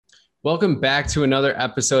Welcome back to another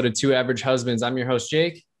episode of Two Average Husbands. I'm your host,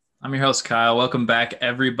 Jake. I'm your host, Kyle. Welcome back,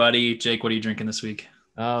 everybody. Jake, what are you drinking this week?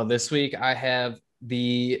 This week I have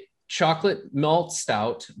the chocolate malt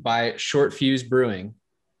stout by Short Fuse Brewing.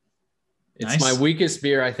 It's my Nice. weakest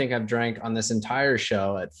beer I think I've drank on this entire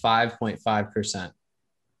show at 5.5%.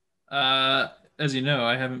 As you know,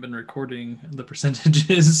 I haven't been recording the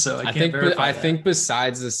percentages, so I can't verify I that. think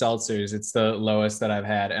besides the seltzers, it's the lowest that I've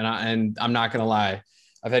had. And I'm not gonna lie,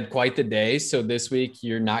 I've had quite the day. So this week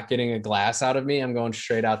you're not getting a glass out of me. I'm going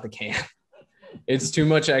straight out the can. It's too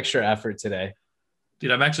much extra effort today.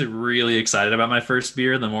 Dude, I'm actually really excited about my first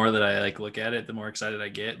beer. The more that I look at it, the more excited I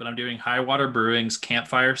get. But I'm doing High Water Brewing's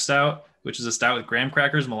Campfire Stout, which is a stout with graham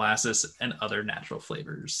crackers, molasses, and other natural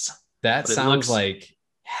flavors. That But it sounds looks like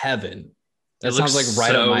heaven. That it sounds looks like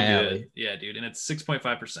right up so my good. alley. Yeah, dude, and it's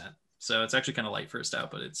 6.5%. So it's actually kind of light for a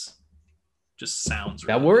stout, but it's just sounds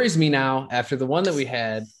That really worries me now after the one that we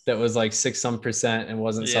had that was like 6% and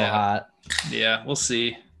wasn't so Yeah. hot. good. Yeah, we'll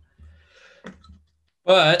see.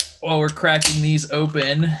 But while we're cracking these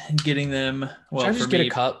open and getting them, Should I just get a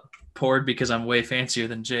cup? poured because I'm way fancier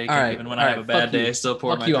than Jake. All And right. even when all I have right, a bad fuck you. day, I still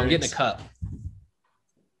pour Fuck my you. I'm drinks. getting a cup.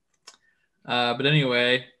 But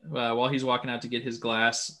anyway, while he's walking out to get his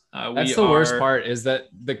glass, That's the worst part is that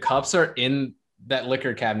the cups are in that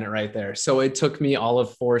liquor cabinet right there. So it took me all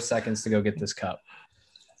of 4 seconds to go get this cup.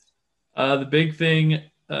 The big thing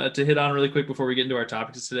to hit on really quick before we get into our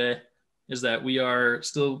topics today is that we are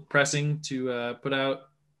still pressing to put out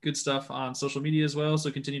good stuff on social media as well. So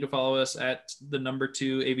continue to follow us at the number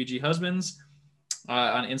 2 AVG Husbands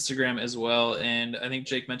on Instagram as well. And I think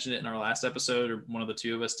Jake mentioned it in our last episode, or one of the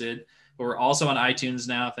two of us did. But we're also on iTunes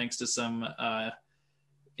now, thanks to some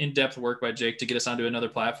in-depth work by Jake to get us onto another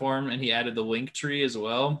platform. And he added the link tree as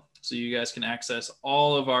well. So you guys can access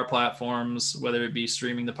all of our platforms, whether it be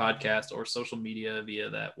streaming the podcast or social media via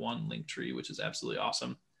that one link tree, which is absolutely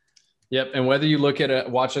awesome. Yep. And whether you look at it,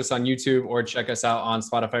 watch us on YouTube or check us out on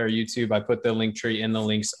Spotify or YouTube, I put the link tree in the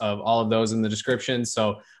links of all of those in the description.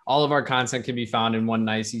 So all of our content can be found in one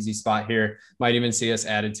nice, easy spot here. Might even see us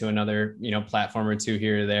added to another, platform or two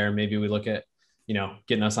here or there. Maybe we look at,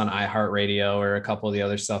 getting us on iHeartRadio or a couple of the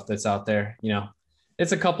other stuff that's out there.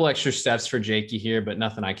 It's a couple extra steps for Jakey here, but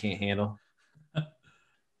nothing I can't handle.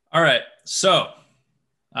 All right. So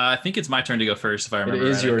I think it's my turn to go first, if I remember. It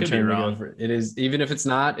is right. your turn to go first. It is, even if it's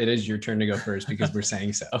not, it is your turn to go first because we're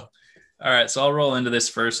saying so. All right. So I'll roll into this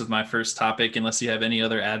first with my first topic, unless you have any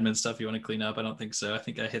other admin stuff you want to clean up. I don't think so. I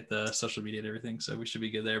think I hit the social media and everything, so we should be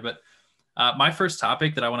good there. But my first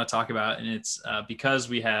topic that I want to talk about, and it's because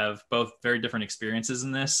we have both very different experiences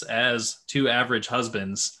in this as two average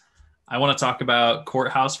husbands, I want to talk about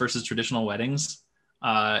courthouse versus traditional weddings.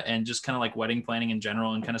 And just kind of like wedding planning in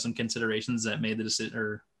general and kind of some considerations that made the decision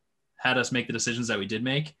or had us make the decisions that we did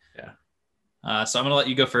make. Yeah. So I'm going to let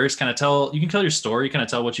you go first, you can tell your story, kind of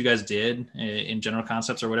tell what you guys did in general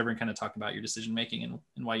concepts or whatever, and kind of talk about your decision making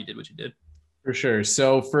and why you did what you did. For sure.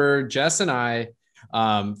 So for Jess and I,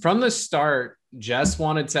 from the start, Jess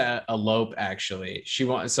wanted to elope actually.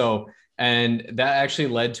 And that actually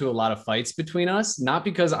led to a lot of fights between us, not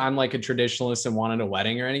because I'm like a traditionalist and wanted a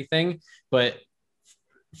wedding or anything, but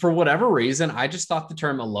for whatever reason, I just thought the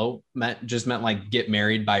term elope meant like get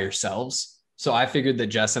married by yourselves. So I figured that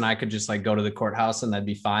Jess and I could just like go to the courthouse and that'd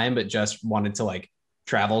be fine. But Jess wanted to like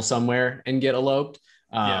travel somewhere and get eloped.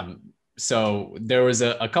 So there was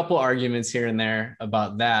a couple arguments here and there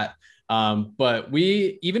about that. But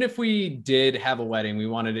even if we did have a wedding, we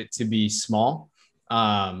wanted it to be small.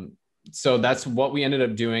 So that's what we ended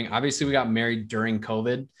up doing. Obviously, we got married during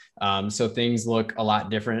COVID. So things look a lot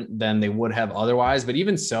different than they would have otherwise. But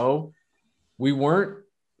even so, we weren't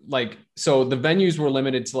so the venues were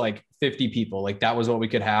limited to like 50 people. Like that was what we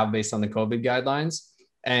could have based on the COVID guidelines.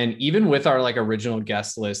 And even with our like original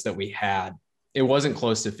guest list that we had, it wasn't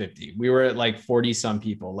close to 50. We were at like 40 some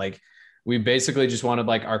people. Like we basically just wanted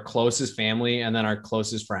like our closest family and then our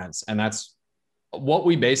closest friends. And that's what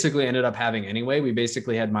we basically ended up having anyway. We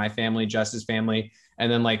basically had my family, Jess's family,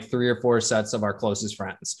 and then like 3 or 4 sets of our closest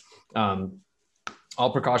friends. All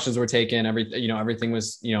precautions were taken. Everything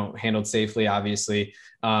was, handled safely, obviously.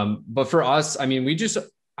 But for us, I mean,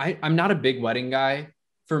 I'm not a big wedding guy.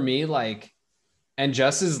 For me, and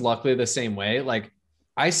Jess is luckily the same way. Like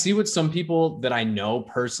I see what some people that I know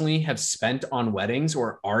personally have spent on weddings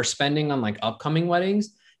or are spending on like upcoming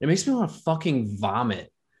weddings. It makes me want to fucking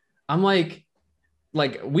vomit. I'm like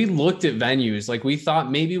we looked at venues, like we thought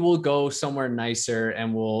maybe we'll go somewhere nicer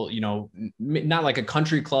and we'll, not like a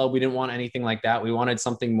country club. We didn't want anything like that. We wanted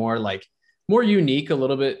something more unique, a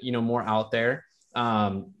little bit, more out there.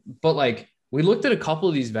 But like we looked at a couple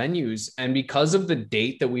of these venues, and because of the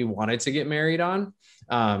date that we wanted to get married on,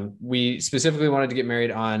 we specifically wanted to get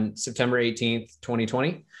married on September 18th,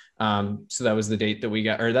 2020. So that was the date that we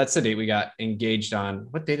got, or that's the date we got engaged on.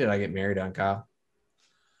 What day did I get married on, Kyle?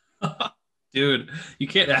 Dude, you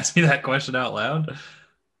can't ask me that question out loud.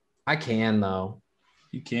 I can though.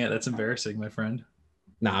 You can't. That's embarrassing, my friend.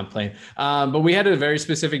 No, I'm playing. But we had a very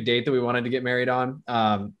specific date that we wanted to get married on.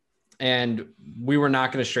 And we were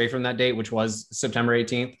not going to stray from that date, which was September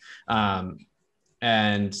 18th.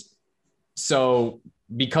 And so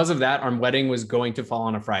because of that, our wedding was going to fall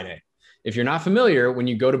on a Friday. If you're not familiar, when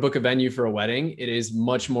you go to book a venue for a wedding, it is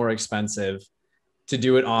much more expensive to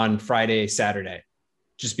do it on Friday, Saturday,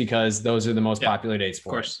 just because those are the most popular dates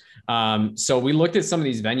for it. So we looked at some of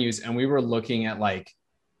these venues and we were looking at like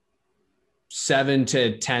 $7,000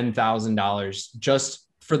 to $10,000 just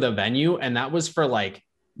for the venue. And that was for like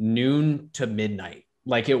noon to midnight.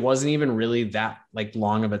 Like it wasn't even really that like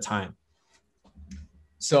long of a time.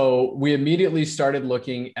 So we immediately started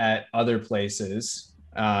looking at other places,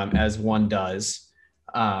 as one does.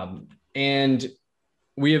 And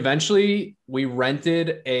we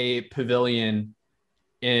rented a pavilion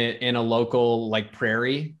in a local like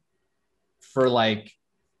prairie for like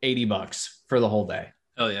 $80 for the whole day.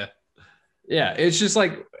 Oh yeah. Yeah. It's just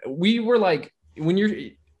like, we were like,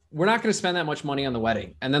 we're not going to spend that much money on the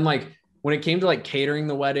wedding. And then like, when it came to like catering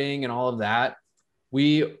the wedding and all of that,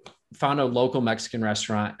 we found a local Mexican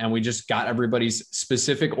restaurant and we just got everybody's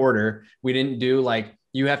specific order. We didn't do like,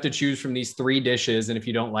 you have to choose from these 3 dishes. And if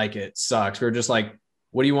you don't like it, sucks. We were just like,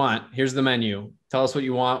 what do you want? Here's the menu. Tell us what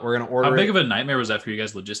you want. We're going to order. How big of a nightmare was that for you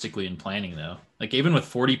guys logistically and planning though? Like even with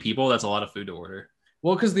 40 people, that's a lot of food to order.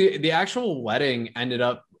 Well, because the actual wedding ended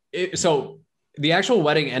up,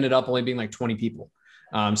 only being like 20 people.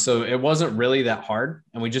 So it wasn't really that hard.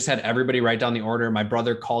 And we just had everybody write down the order. My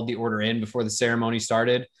brother called the order in before the ceremony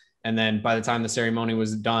started. And then by the time the ceremony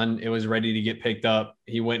was done, it was ready to get picked up.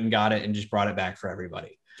 He went and got it and just brought it back for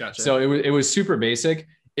everybody. Gotcha. So it was super basic.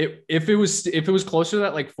 If it was closer to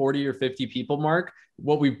that like 40 or 50 people mark,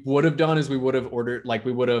 what we would have done is we would have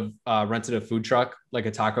rented a food truck, like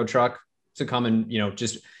a taco truck, to come and,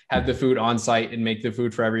 just have the food on site and make the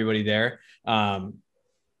food for everybody there.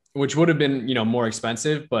 Which would have been, more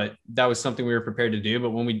expensive, but that was something we were prepared to do.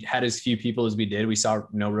 But when we had as few people as we did, we saw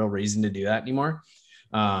no real reason to do that anymore.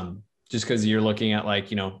 Just because you're looking at like,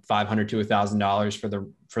 $500 to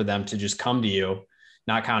 $1,000 for them to just come to you,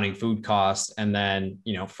 not counting food costs. And then,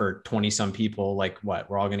 for 20 some people, like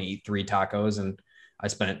we're all going to eat 3 tacos. And I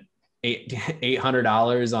spent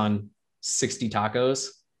 $800 on 60 tacos.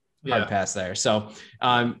 Hard pass there. So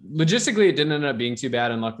logistically, it didn't end up being too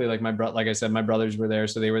bad. And luckily, like I said, my brothers were there,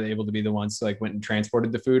 so they were able to be the ones who went and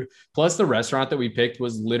transported the food. Plus, the restaurant that we picked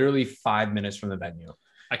was literally 5 minutes from the venue.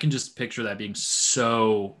 I can just picture that being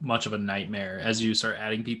so much of a nightmare as you start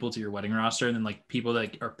adding people to your wedding roster, and then like people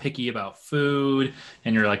that are picky about food,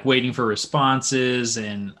 and you're like waiting for responses.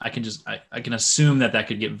 And I can assume that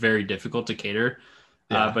could get very difficult to cater.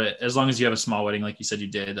 Yeah. But as long as you have a small wedding, like you said you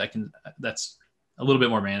did, that's a little bit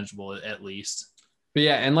more manageable at least. But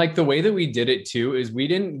yeah, and like the way that we did it too is we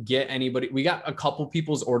didn't get anybody. We got a couple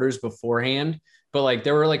people's orders beforehand, but like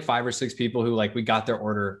there were like 5 or 6 people who we got their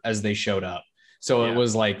order as they showed up. So it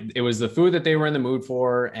was the food that they were in the mood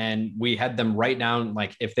for, and we had them write down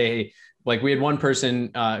if they we had one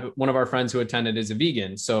person, one of our friends who attended is a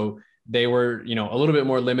vegan, so they were a little bit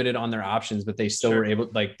more limited on their options, but they still were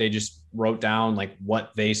able they just wrote down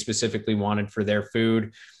what they specifically wanted for their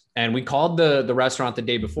food. And we called the restaurant the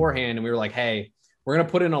day beforehand and we were like, hey, we're going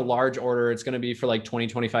to put in a large order. It's going to be for 20,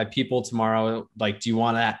 25 people tomorrow. Do you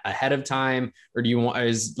want that ahead of time, or do you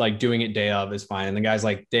want doing it day of is fine? And the guy's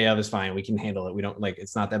like, day of is fine. We can handle it. We don't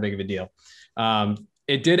it's not that big of a deal.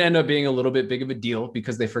 It did end up being a little bit big of a deal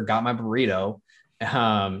because they forgot my burrito.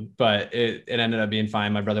 But it ended up being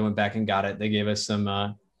fine. My brother went back and got it. They gave us some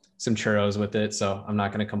churros with it. So I'm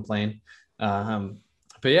not going to complain.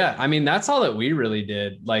 But yeah, I mean, that's all that we really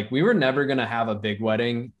did. We were never going to have a big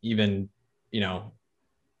wedding, even,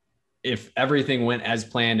 if everything went as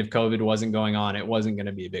planned, if COVID wasn't going on, it wasn't going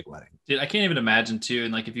to be a big wedding. Dude, I can't even imagine too.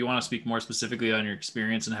 And if you want to speak more specifically on your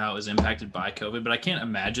experience and how it was impacted by COVID, but I can't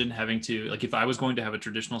imagine having to, if I was going to have a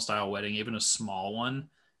traditional style wedding, even a small one,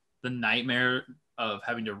 the nightmare of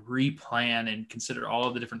having to replan and consider all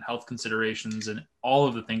of the different health considerations and all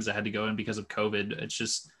of the things that had to go in because of COVID. It's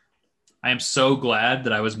just, I am so glad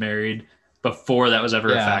that I was married before that was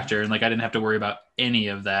ever a factor. And I didn't have to worry about any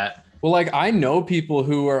of that. Well, I know people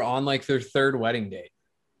who are on their 3rd wedding date.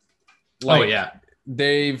 Oh yeah.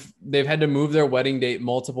 They've had to move their wedding date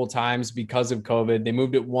multiple times because of COVID. They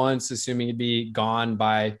moved it once, assuming it'd be gone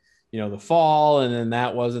by, the fall, and then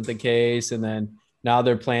that wasn't the case. And then now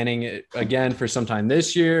they're planning it again for sometime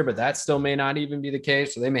this year, but that still may not even be the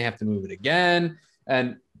case. So they may have to move it again.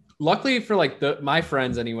 And luckily for like my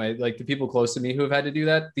friends anyway, like the people close to me who have had to do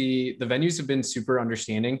that, the venues have been super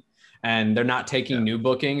understanding, and they're not taking new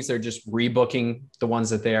bookings. They're just rebooking the ones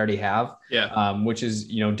that they already have. Yeah. Which is,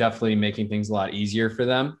 definitely making things a lot easier for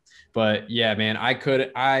them. But yeah, man,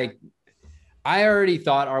 I already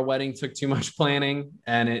thought our wedding took too much planning,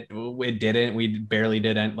 and it didn't. We barely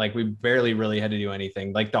didn't. Like, we barely really had to do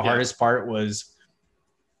anything. Like, the hardest part was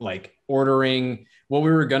like ordering what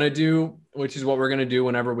we were going to do, which is what we're going to do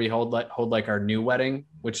whenever we hold like our new wedding,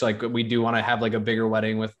 which like we do want to have like a bigger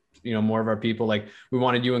wedding with, more of our people. Like, we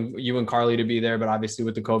wanted you and Carly to be there, but obviously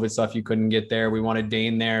with the COVID stuff, you couldn't get there. We wanted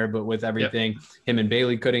Dane there, but with everything, him and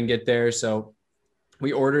Bailey couldn't get there. So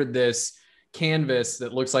we ordered this canvas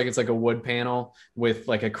that looks like it's like a wood panel with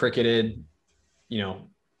like a cricketed,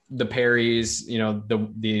 the Perry's,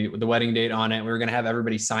 the wedding date on it. We were going to have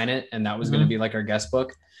everybody sign it, and that was going to be like our guest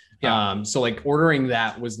book. Yeah. So like ordering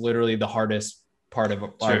that was literally the hardest part of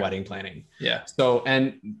our wedding planning. Yeah. So,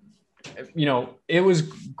 and it was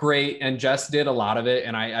great. And Jess did a lot of it.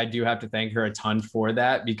 And I do have to thank her a ton for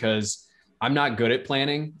that, because I'm not good at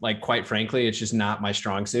planning. Like, quite frankly, it's just not my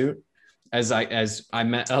strong suit. As I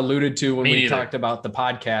alluded to when we talked about the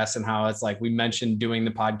podcast, and how it's like, we mentioned doing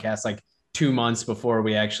the podcast like 2 months before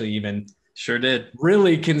we actually even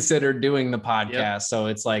really considered doing the podcast. Yep. So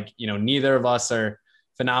it's like, neither of us are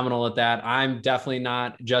phenomenal at that. I'm definitely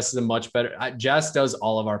not. Jess is a much better. Jess does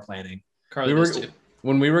all of our planning. Carly does too.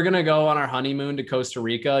 When we were going to go on our honeymoon to Costa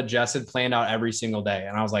Rica, Jess had planned out every single day.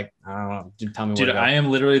 And I was like, I don't know. Tell me. Dude, I am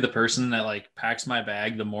literally the person that like packs my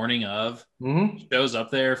bag the morning of, shows up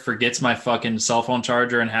there, forgets my fucking cell phone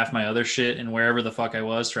charger and half my other shit and wherever the fuck I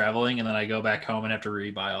was traveling. And then I go back home and have to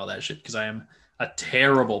rebuy all that shit, because I am a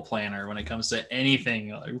terrible planner when it comes to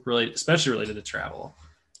anything related, especially related to travel.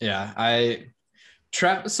 Yeah.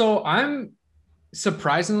 So I'm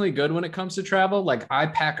surprisingly good when it comes to travel. Like, I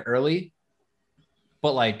pack early.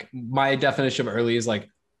 But like, my definition of early is like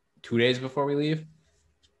 2 days before we leave.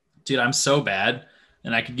 Dude, I'm so bad,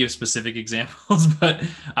 and I could give specific examples, but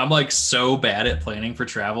I'm like so bad at planning for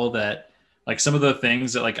travel that like some of the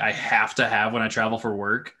things that like I have to have when I travel for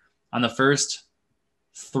work, on the first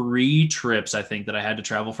 3 trips, I think, that I had to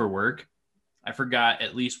travel for work, I forgot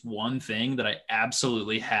at least one thing that I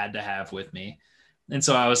absolutely had to have with me. And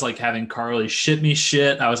so I was like having Carly ship me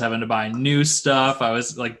shit. I was having to buy new stuff. I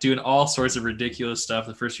was like doing all sorts of ridiculous stuff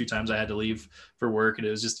the first few times I had to leave for work. And it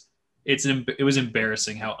was just, it was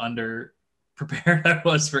embarrassing how under prepared I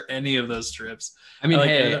was for any of those trips. I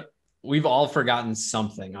mean, we've all forgotten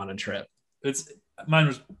something on a trip. It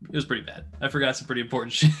was pretty bad. I forgot some pretty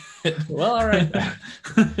important shit. Well, all right.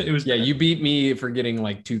 It was, you beat me for getting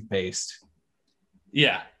like toothpaste.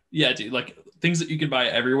 Yeah, dude. Like, things that you can buy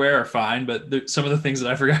everywhere are fine, but some of the things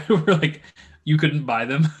that I forgot were like, you couldn't buy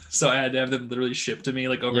them, so I had to have them literally shipped to me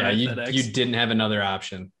like overnight. FedEx. You didn't have another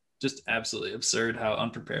option. Just absolutely absurd how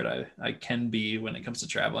unprepared I can be when it comes to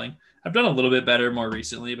traveling. I've done a little bit better more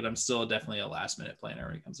recently, but I'm still definitely a last minute planner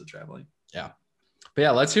when it comes to traveling. Yeah, but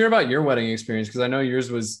yeah, let's hear about your wedding experience, because I know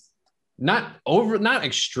yours was not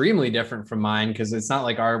extremely different from mine, because it's not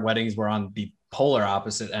like our weddings were on the polar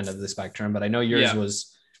opposite end of the spectrum, but I know yours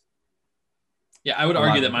was. Yeah, I would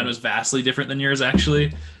argue that mine was vastly different than yours,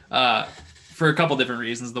 actually, for a couple different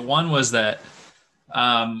reasons. The one was that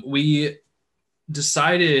we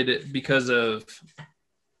decided, because of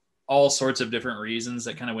all sorts of different reasons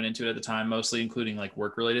that kind of went into it at the time, mostly including like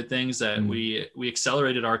work-related things, that we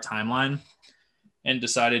accelerated our timeline and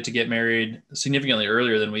decided to get married significantly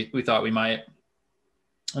earlier than we thought we might.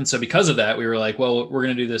 And so because of that, we were like, well, we're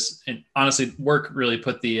going to do this. And honestly, work really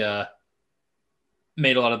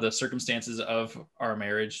made a lot of the circumstances of our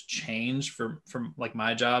marriage change from like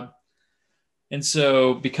my job. And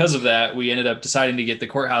so because of that, we ended up deciding to get the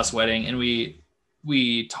courthouse wedding. And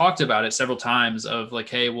we talked about it several times of like,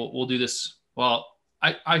 hey, we'll do this. Well,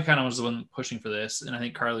 I kind of was the one pushing for this. And I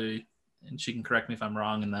think Carly, and she can correct me if I'm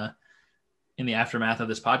wrong in the aftermath of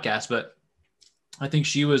this podcast, but I think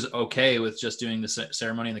she was okay with just doing the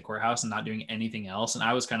ceremony in the courthouse and not doing anything else. And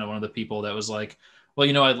I was kind of one of the people that was like, well,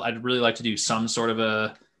 I'd really like to do some sort of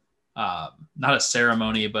a, not a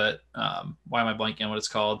ceremony, but why am I blanking on what it's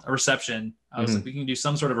called? A reception. I was like, we can do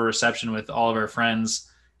some sort of a reception with all of our friends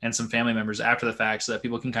and some family members after the fact, so that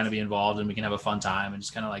people can kind of be involved and we can have a fun time and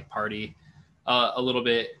just kind of like party a little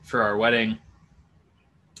bit for our wedding.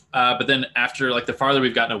 But then after, like, the farther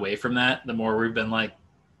we've gotten away from that, the more we've been like,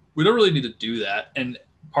 we don't really need to do that. And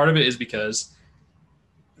part of it is because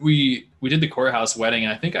we did the courthouse wedding,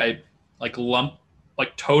 and I think I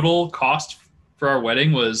like total cost for our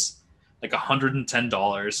wedding was like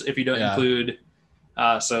 $110 if you don't include.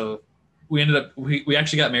 So we ended up we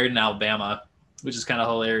actually got married in Alabama, which is kind of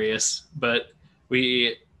hilarious. But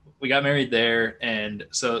we got married there, and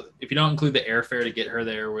so if you don't include the airfare to get her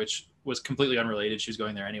there, which was completely unrelated, she was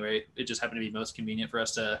going there anyway. It just happened to be most convenient for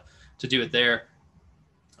us to do it there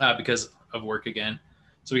because of work again.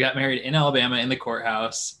 So we got married in Alabama in the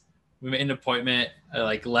courthouse. We made an appointment. I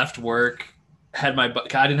like left work. I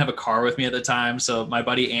didn't have a car with me at the time, so my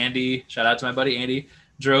buddy Andy, shout out to my buddy Andy,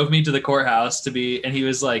 drove me to the courthouse and he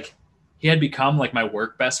was like, he had become like my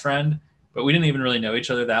work best friend, but we didn't even really know each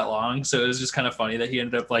other that long. So it was just kind of funny that he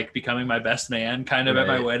ended up like becoming my best man kind of at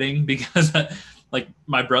my wedding because like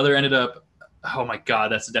my brother ended up, oh my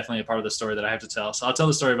God, that's definitely a part of the story that I have to tell. So I'll tell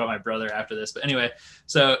the story about my brother after this. But anyway,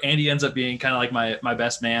 so Andy ends up being kind of like my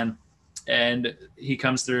best man, and he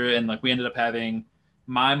comes through, and like we ended up having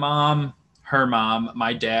my mom, her mom,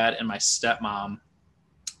 my dad, and my stepmom,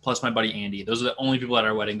 plus my buddy Andy. Those are the only people at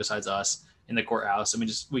our wedding besides us in the courthouse.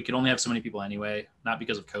 And we could only have so many people anyway, not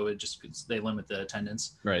because of COVID, just because they limit the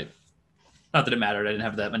attendance. Right. Not that it mattered. I didn't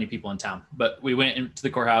have that many people in town, but we went into the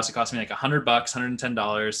courthouse. It cost me like $100,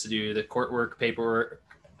 $110 to do the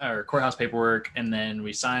courthouse paperwork. And then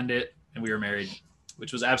we signed it and we were married,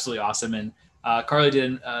 which was absolutely awesome. And Carly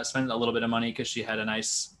did spend a little bit of money because she had a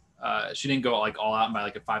nice, she didn't go like all out and buy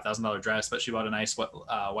like a $5,000 dress, but she bought a nice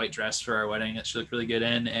white dress for our wedding that she looked really good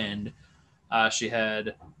in. And she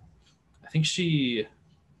had, I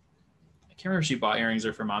can't remember if she bought earrings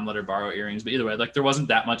or if her mom let her borrow earrings, but either way, like there wasn't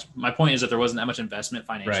that much. My point is that there wasn't that much investment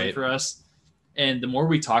financially for us. And the more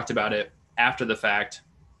we talked about it after the fact,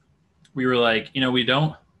 we were like, we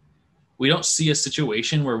don't see a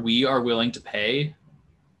situation where we are willing to pay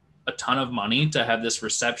a ton of money to have this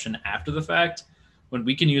reception after the fact, when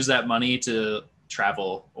we can use that money to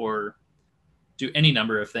travel or do any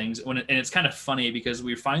number of things. And it's kind of funny because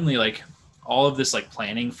we finally like all of this like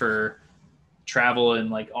planning for travel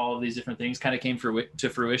and like all of these different things kind of came to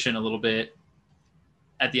fruition a little bit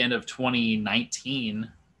at the end of 2019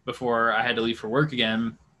 before I had to leave for work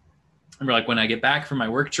again. And we're like, when I get back from my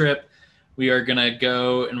work trip, we are going to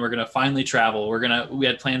go and we're going to finally travel. We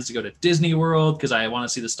had plans to go to Disney World because I want to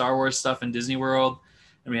see the Star Wars stuff in Disney World.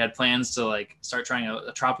 And we had plans to like start trying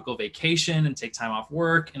a tropical vacation and take time off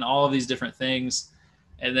work and all of these different things.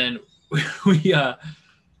 And then we have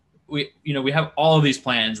all of these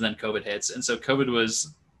plans, and then COVID hits. And so COVID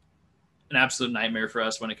was an absolute nightmare for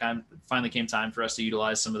us when it finally came time for us to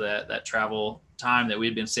utilize some of that travel time that we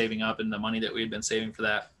had been saving up and the money that we had been saving for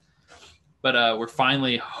that. But we're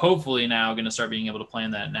finally, hopefully now going to start being able to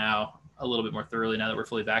plan that now a little bit more thoroughly now that we're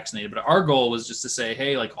fully vaccinated. But our goal was just to say,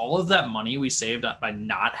 hey, like all of that money we saved by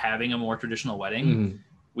not having a more traditional wedding,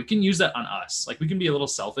 we can use that on us. Like we can be a little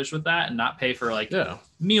selfish with that and not pay for like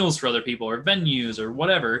meals for other people or venues or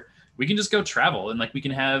whatever. We can just go travel and like we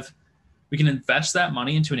can invest that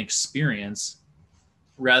money into an experience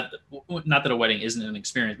not that a wedding isn't an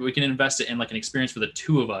experience, but we can invest it in like an experience for the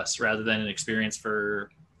two of us rather than an experience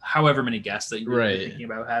for however many guests that you're thinking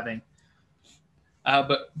about having.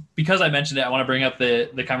 But because I mentioned it, I want to bring up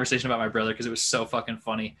the conversation about my brother because it was so fucking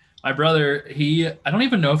funny. My brother, I don't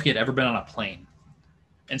even know if he had ever been on a plane.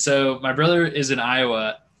 And so my brother is in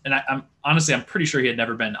Iowa, and I'm pretty sure he had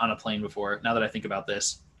never been on a plane before, now that I think about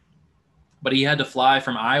this. But he had to fly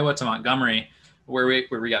from Iowa to Montgomery, where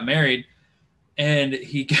we got married, and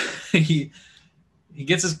he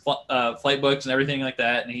gets his flight booked and everything like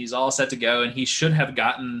that, and he's all set to go, and he should have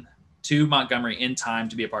gotten to Montgomery in time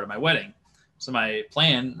to be a part of my wedding. So my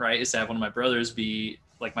plan, right, is to have one of my brothers be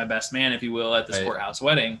like my best man, if you will, at this courthouse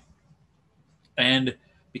wedding. And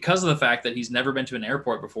because of the fact that he's never been to an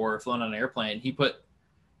airport before or flown on an airplane,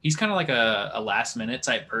 he's kind of like a last minute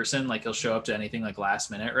type person. Like he'll show up to anything like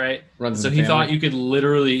last minute, right? So he thought you could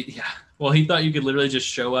literally, just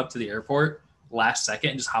show up to the airport last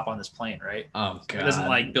second and just hop on this plane, right? Oh God. He doesn't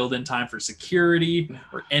like build in time for security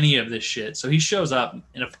or any of this shit. So he shows up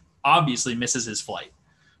and obviously misses his flight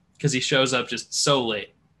because he shows up just so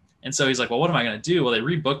late. And so he's like, well, what am I going to do? Well, they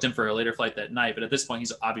rebooked him for a later flight that night, but at this point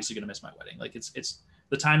he's obviously going to miss my wedding. Like it's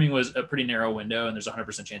the timing was a pretty narrow window and there's a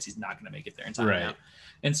 100% chance he's not going to make it there in time now.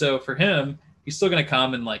 And so for him, he's still going to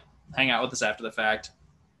come and like hang out with us after the fact.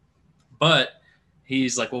 But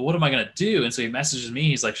he's like, well, what am I going to do? And so he messages me.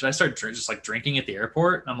 He's like, should I start just like drinking at the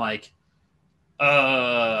airport? And I'm like,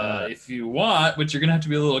 if you want, but you're going to have to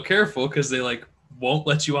be a little careful because they like won't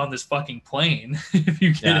let you on this fucking plane if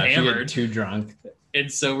you get hammered. If you get too drunk.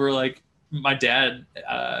 And so we're like, my dad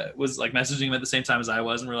was like messaging him at the same time as I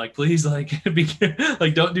was, and we're like, please, like,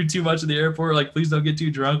 don't do too much at the airport. Like, please don't get too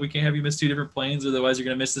drunk. We can't have you miss two different planes, otherwise you're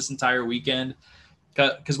gonna miss this entire weekend.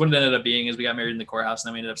 because what it ended up being is we got married in the courthouse, and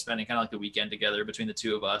then we ended up spending kind of like the weekend together between the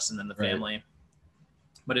two of us and then the family. Right.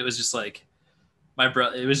 But it was just like my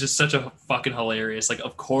brother. It was just such a fucking hilarious. Like,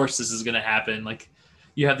 of course this is gonna happen. Like,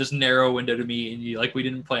 you have this narrow window to meet, and we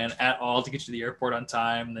didn't plan at all to get to the airport on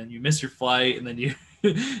time. And then you miss your flight, and then you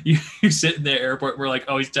sit in the airport. And we're like,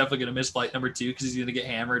 oh, he's definitely gonna miss flight number 2 because he's gonna get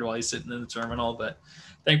hammered while he's sitting in the terminal. But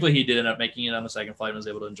thankfully, he did end up making it on the second flight and was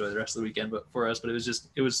able to enjoy the rest of the weekend. But for us, but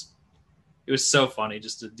it was so funny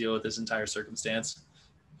just to deal with this entire circumstance.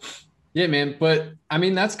 Yeah, man. But I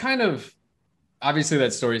mean, that's kind of, obviously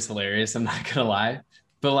that story's hilarious. I'm not gonna lie,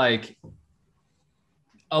 but like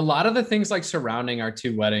a lot of the things like surrounding our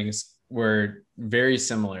 2 weddings were very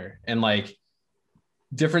similar, and like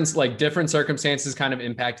different circumstances kind of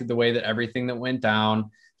impacted the way that everything that went down.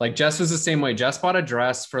 Like Jess was the same way. Jess bought a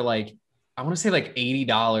dress for like, I want to say like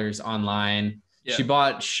 $80 online. Yeah. She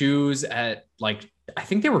bought shoes at like, I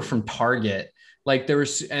think they were from Target. Like there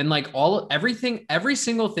was, and like every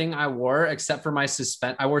single thing I wore except for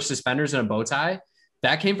I wore suspenders and a bow tie.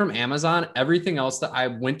 That came from Amazon. Everything else that I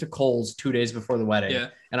went to Kohl's 2 days before the wedding,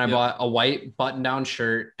 and I bought a white button-down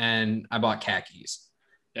shirt and I bought khakis.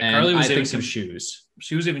 Yeah, and Carly was I think some shoes.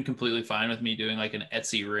 She was even completely fine with me doing like an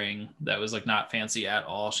Etsy ring that was like not fancy at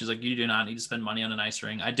all. She's like, you do not need to spend money on a nice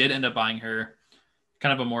ring. I did end up buying her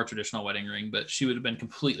kind of a more traditional wedding ring, but she would have been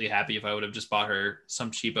completely happy if I would have just bought her some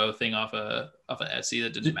cheapo thing off a Etsy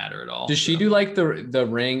that didn't matter at all. Does she do like the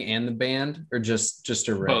ring and the band, or just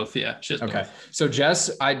her ring? Both, yeah. Okay. Both. So Jess,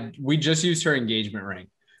 we just used her engagement ring,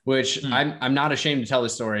 which I'm not ashamed to tell the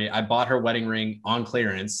story. I bought her wedding ring on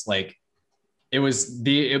clearance. Like it was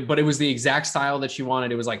the exact style that she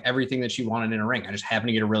wanted. It was like everything that she wanted in a ring. I just happened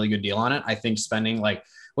to get a really good deal on it. I think spending like,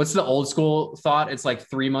 what's the old school thought? It's like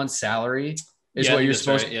 3 months salary is what you're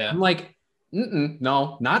supposed to. I'm like,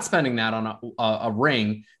 no, not spending that on a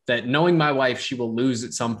ring that, knowing my wife, she will lose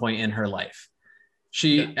at some point in her life.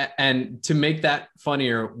 And to make that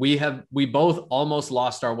funnier, we both almost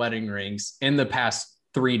lost our wedding rings in the past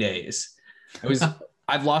 3 days.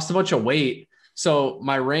 I've lost a bunch of weight. So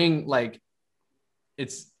my ring, like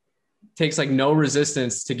takes like no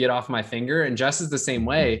resistance to get off my finger. And Jess is the same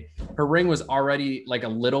way. Her ring was already like a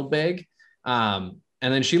little big.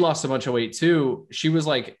 And then she lost a bunch of weight too. She was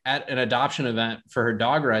like at an adoption event for her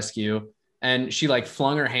dog rescue, and she like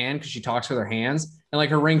flung her hand because she talks with her hands, and like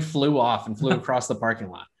her ring flew off and flew across the parking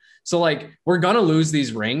lot. So like, we're going to lose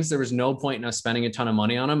these rings. There was no point in us spending a ton of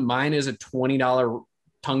money on them. Mine is a $20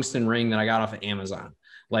 tungsten ring that I got off of Amazon.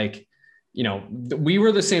 Like, you know, we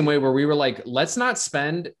were the same way, where we were like, let's not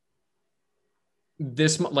spend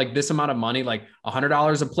this amount of money, like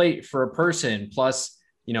 $100 a plate for a person, plus,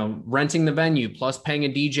 you know, renting the venue, plus paying a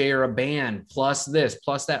DJ or a band, plus this,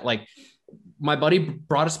 plus that. Like, my buddy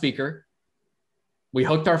brought a speaker. We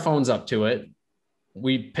hooked our phones up to it.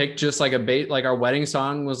 We picked just like like our wedding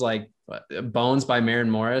song was like Bones by Maren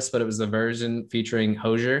Morris, but it was the version featuring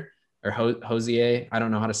Hozier or Hozier. I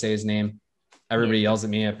don't know how to say his name. Everybody yells at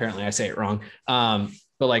me. Apparently I say it wrong.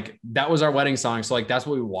 But like, that was our wedding song. So like, that's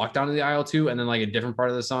what we walked down to the aisle to. And then like a different part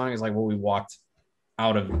of the song is like what we walked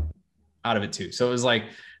out of it too. So it was like,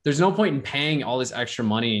 there's no point in paying all this extra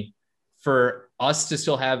money for us to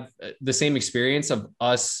still have the same experience of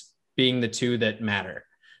us being the two that matter.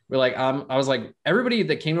 We're like, I was like, everybody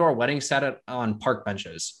that came to our wedding sat on park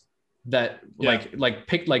benches that like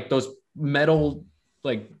picked like those metal,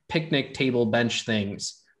 like picnic table bench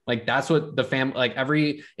things. Like that's what the family, like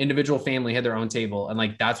every individual family had their own table. And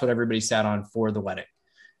like, that's what everybody sat on for the wedding.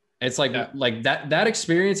 It's like, like that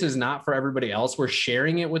experience is not for everybody else. We're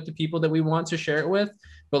sharing it with the people that we want to share it with.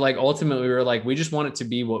 But like, ultimately we were like, we just want it to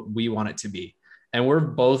be what we want it to be. And we're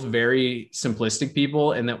both very simplistic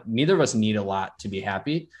people, and that neither of us need a lot to be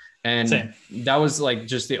happy. And Same. That was like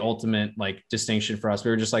just the ultimate like distinction for us.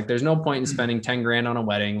 We were just like, there's no point in spending 10 grand on a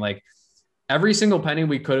wedding. Like, every single penny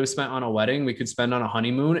we could have spent on a wedding, we could spend on a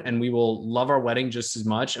honeymoon, and we will love our wedding just as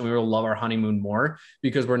much, and we will love our honeymoon more,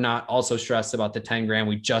 because we're not also stressed about the 10 grand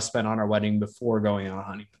we just spent on our wedding before going on a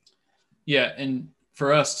honeymoon. Yeah. And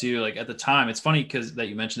for us too, like at the time, it's funny that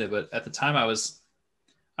you mentioned it, but at the time I was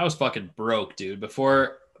fucking broke, dude.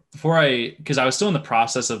 Because I was still in the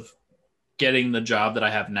process of getting the job that I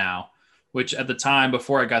have now, which at the time,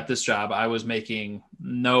 before I got this job, I was making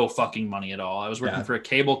no fucking money at all. I was working for a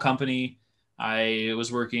cable company. I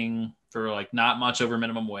was working for like not much over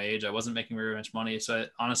minimum wage. I wasn't making very much money. So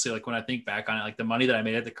honestly, like when I think back on it, like the money that I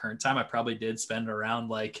made at the current time, I probably did spend around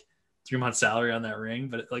like 3 months salary on that ring,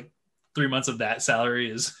 but like 3 months of that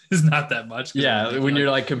salary is not that much. Yeah, when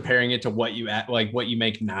you're like comparing it to what you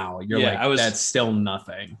make now, you're that's still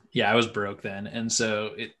nothing. Yeah, I was broke then, and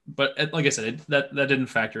so but like I said, that didn't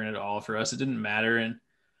factor in at all for us. It didn't matter, and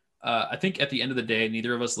I think at the end of the day,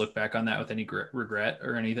 neither of us look back on that with any regret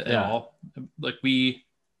or anything at all. Like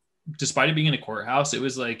despite it being in a courthouse, it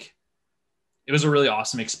was a really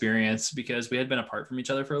awesome experience because we had been apart from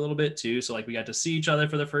each other for a little bit too. So like we got to see each other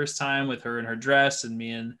for the first time with her in her dress and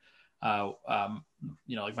me in,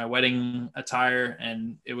 like my wedding attire.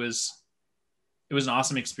 And it was an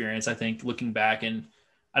awesome experience, I think, looking back. And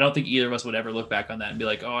I don't think either of us would ever look back on that and be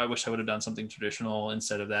like, oh, I wish I would have done something traditional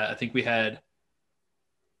instead of that. I think we had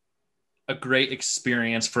a great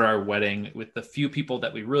experience for our wedding with the few people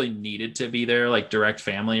that we really needed to be there, like direct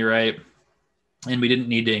family, right? And we didn't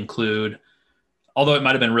need to include, although it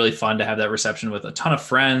might have been really fun to have that reception with a ton of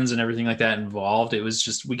friends and everything like that involved. It was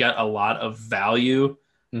just, we got a lot of value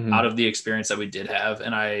out of the experience that we did have.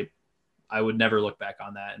 And I would never look back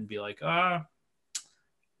on that and be like, nah,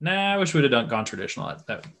 I wish we'd have gone traditional.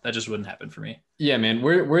 That just wouldn't happen for me. Yeah, man,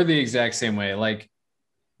 we're the exact same way. Like,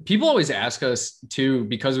 people always ask us too,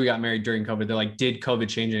 because we got married during COVID, they're like, did COVID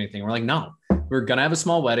change anything? We're like, no, we're going to have a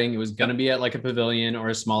small wedding. It was going to be at like a pavilion or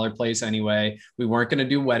a smaller place anyway. We weren't going to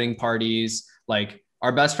do wedding parties. Like,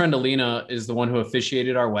 our best friend Alina is the one who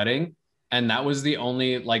officiated our wedding. And that was the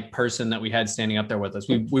only like person that we had standing up there with us.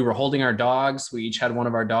 We were holding our dogs. We each had one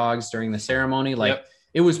of our dogs during the ceremony. Like,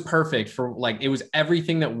 It was perfect for like, it was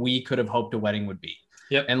everything that we could have hoped a wedding would be.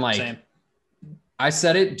 Yep. And like, same. I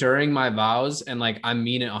said it during my vows and like, I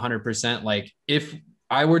mean it 100%. Like, if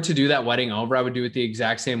I were to do that wedding over, I would do it the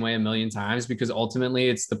exact same way a million times, because ultimately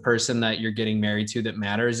it's the person that you're getting married to that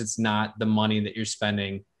matters. It's not the money that you're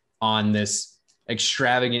spending on this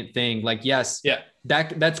extravagant thing. Like, yes,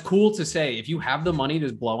 that's cool to say. If you have the money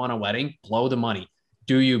to blow on a wedding, blow the money.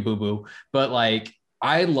 Do you, boo-boo? But like,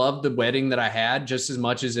 I love the wedding that I had just as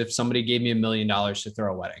much as if somebody gave me $1 million to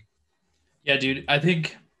throw a wedding. Yeah, dude. I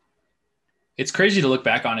think it's crazy to look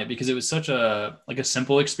back on it because it was such a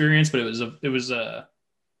simple experience, but it was I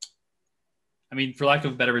mean, for lack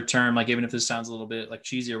of a better term, like, even if this sounds a little bit like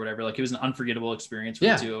cheesy or whatever, like, it was an unforgettable experience for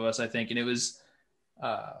the two of us, I think. And it was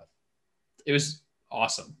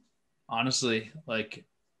awesome, honestly. Like,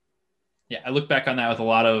 yeah, I look back on that with a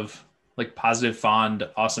lot of like positive, fond,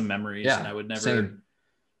 awesome memories. And I would never, same.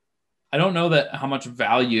 I don't know that how much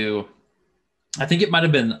value, I think it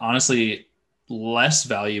might've been honestly less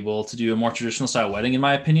valuable to do a more traditional style wedding, in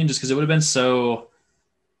my opinion, just because it would have been so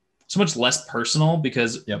much less personal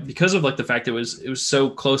because of like the fact that it was so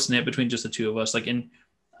close knit between just the two of us. Like,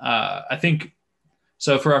 I think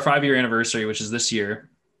so for our 5-year anniversary, which is this year,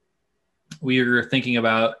 we are thinking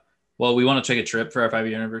about, well, we want to take a trip for our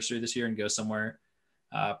 5-year anniversary this year and go somewhere,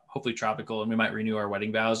 hopefully tropical, and we might renew our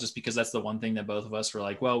wedding vows, just because that's the one thing that both of us were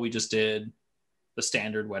like, well, we just did the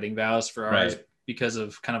standard wedding vows for ours because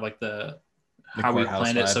of kind of like the how we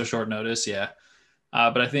planned it so short notice.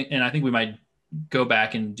 But I think we might go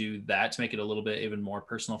back and do that to make it a little bit even more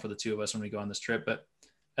personal for the two of us when we go on this trip. But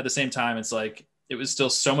at the same time, it's like, it was still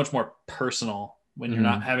so much more personal when you're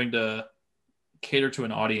not having to cater to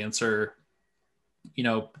an audience or,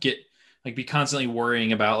 be constantly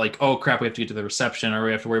worrying about like, oh crap, we have to get to the reception, or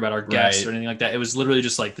we have to worry about our guests or anything like that. It was literally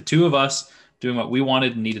just like the two of us doing what we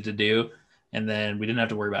wanted and needed to do. And then we didn't have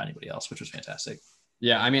to worry about anybody else, which was fantastic.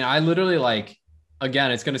 Yeah. I mean, I literally, like,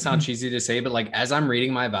 again, it's going to sound cheesy to say, but like, as I'm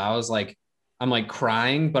reading my vows, like, I'm like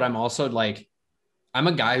crying, but I'm also like, I'm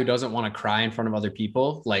a guy who doesn't want to cry in front of other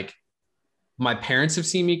people. Like, my parents have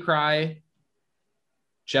seen me cry.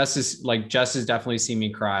 Jess has definitely seen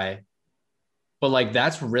me cry, but like,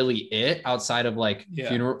 that's really it outside of like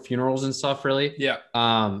funerals and stuff, really. Yeah.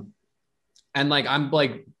 And like, I'm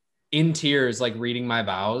like in tears, like reading my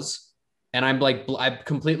vows, and I'm like, I've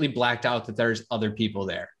completely blacked out that there's other people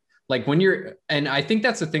there. Like, and I think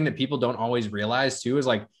that's the thing that people don't always realize too, is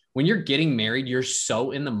like, when you're getting married, you're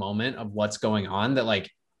so in the moment of what's going on that like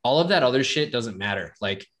all of that other shit doesn't matter.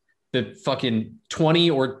 Like, the fucking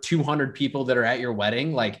 20 or 200 people that are at your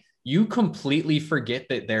wedding, like, you completely forget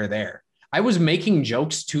that they're there. I was making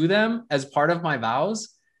jokes to them as part of my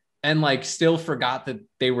vows and like still forgot that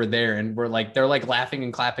they were there, and they're like laughing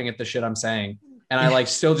and clapping at the shit I'm saying. And I like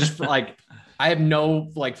still just like, I have no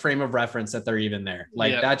like frame of reference that they're even there.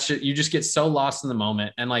 Like, that shit, you just get so lost in the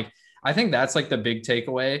moment. And like, I think that's like the big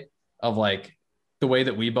takeaway of like the way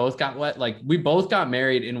that we both got wet. Like, we both got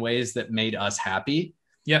married in ways that made us happy.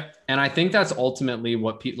 Yeah. And I think that's ultimately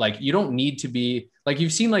what people like. You don't need to be like,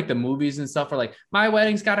 you've seen like the movies and stuff where like, my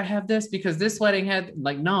wedding's got to have this because this wedding had,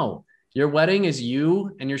 like, no, your wedding is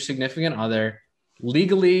you and your significant other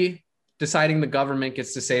legally deciding the government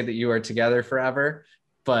gets to say that you are together forever.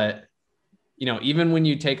 But, even when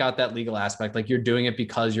you take out that legal aspect, like you're doing it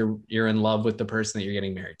because you're in love with the person that you're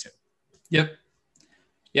getting married to. Yep.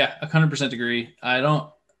 Yeah, 100% agree.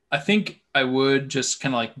 I think I would just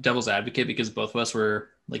kind of like devil's advocate, because both of us were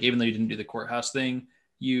like, even though you didn't do the courthouse thing,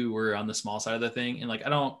 you were on the small side of the thing. And like,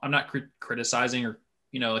 I'm not criticizing or,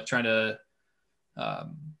 like trying to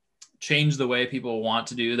change the way people want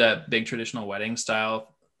to do that big traditional wedding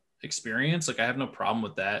style experience. Like I have no problem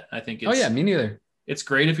with that. I think Oh yeah, me neither. It's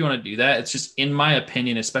great if you want to do that. It's just, in my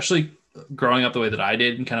opinion, especially growing up the way that I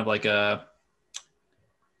did and kind of like a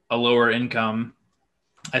lower income,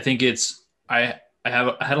 I think I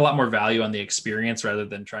had a lot more value on the experience rather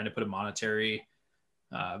than trying to put a monetary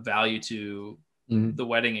value to the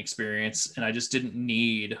wedding experience. And I just didn't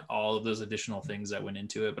need all of those additional things that went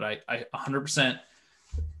into it. But I 100%,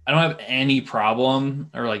 I don't have any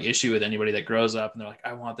problem or like issue with anybody that grows up and they're like,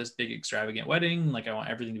 I want this big extravagant wedding. Like I want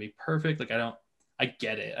everything to be perfect. Like I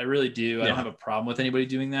get it. I really do. Yeah. I don't have a problem with anybody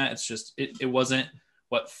doing that. It's just, it wasn't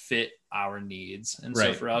what fit our needs. And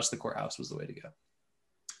so for us, the courthouse was the way to go.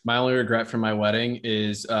 My only regret from my wedding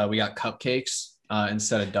is we got cupcakes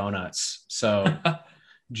instead of donuts. So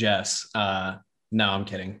Jess, no, I'm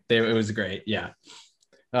kidding. It was great. Yeah.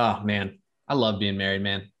 Oh man. I love being married,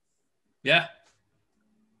 man. Yeah.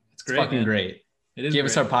 It's great. It's fucking great. It is. Give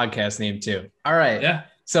us our podcast name too. All right. Yeah.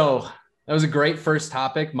 So that was a great first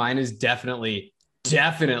topic. Mine is definitely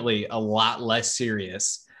a lot less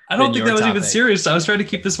serious. I don't think that was even serious. I was trying to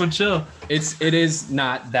keep this one chill. It is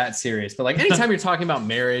not that serious, but like anytime you're talking about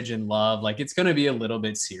marriage and love, like it's going to be a little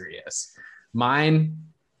bit serious. Mine,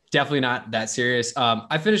 definitely not that serious.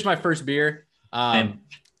 I finished my first beer.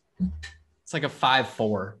 It's like a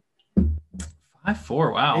 5.4.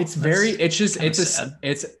 5.4. Wow.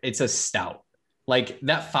 It's a stout. Like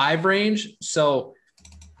that 5 range. So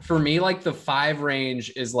for me, like the 5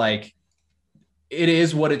 range is like, it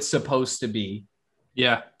is what it's supposed to be.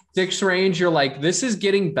 Yeah. 6 range, you're like, this is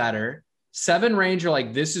getting better. 7 range, you're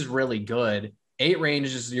like, this is really good. 8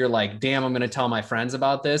 range is you're like, damn, I'm going to tell my friends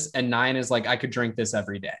about this. And 9 is like, I could drink this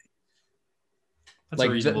every day.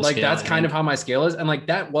 That's kind of how my scale is. And like,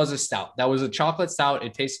 that was a stout. That was a chocolate stout.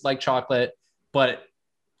 It tasted like chocolate, but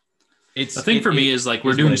the thing for me is like,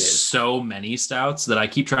 we're doing so many stouts that I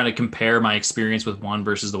keep trying to compare my experience with one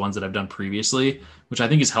versus the ones that I've done previously, which I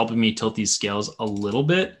think is helping me tilt these scales a little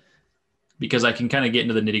bit, because I can kind of get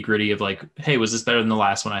into the nitty gritty of like, hey, was this better than the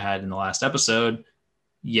last one I had in the last episode?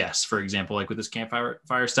 Yes. For example, like with this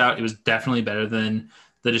campfire stout, it was definitely better than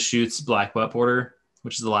the Deschutes Black Butt Porter,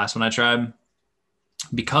 which is the last one I tried.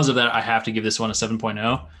 Because of that, I have to give this one a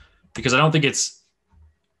 7.0, because I don't think it's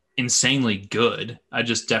insanely good. I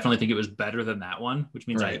just definitely think it was better than that one, which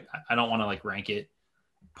means I don't want to like rank it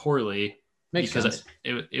poorly. Makes sense.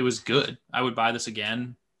 It was good. I would buy this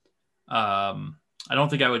again. I don't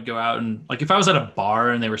think I would go out and like, if I was at a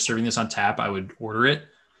bar and they were serving this on tap, I would order it.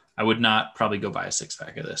 I would not probably go buy a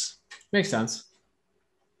 6-pack of this. Makes sense.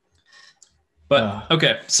 But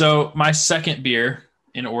okay. So my second beer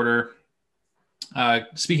in order,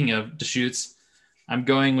 speaking of Deschutes, I'm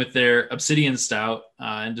going with their Obsidian Stout,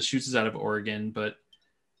 and Deschutes is out of Oregon, but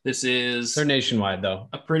they're nationwide though.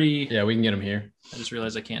 We can get them here. I just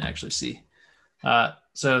realized I can't actually see.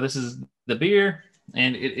 So this is the beer,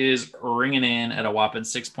 and it is ringing in at a whopping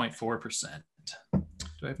 6.4%.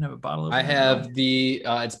 Do I even have a bottle of it? I have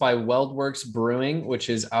it's by WeldWorks Brewing, which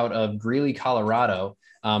is out of Greeley, Colorado.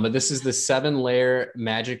 But this is the 7-layer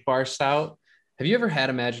Magic Bar Stout. Have you ever had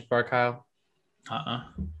a Magic Bar, Kyle?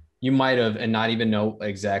 You might have and not even know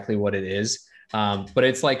exactly what it is. But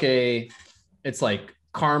it's like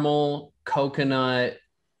caramel, coconut,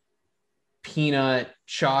 peanut,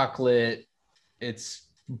 chocolate. It's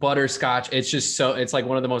butterscotch. It's like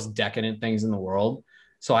one of the most decadent things in the world.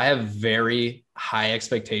 So I have very high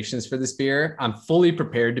expectations for this beer. I'm fully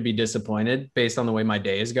prepared to be disappointed based on the way my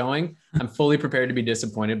day is going. I'm fully prepared to be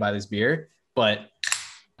disappointed by this beer. But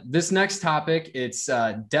this next topic, it's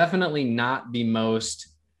definitely not the most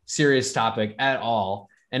serious topic at all.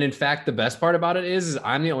 And in fact, the best part about it is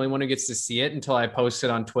I'm the only one who gets to see it until I post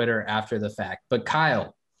it on Twitter after the fact. But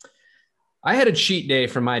Kyle, I had a cheat day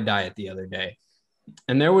from my diet the other day.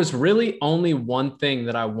 And there was really only one thing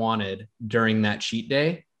that I wanted during that cheat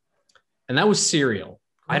day. And that was cereal.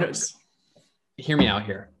 Hear me out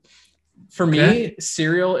here. For me,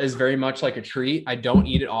 cereal is very much like a treat. I don't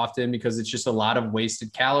eat it often because it's just a lot of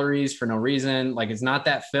wasted calories for no reason. Like it's not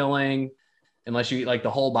that filling unless you eat like the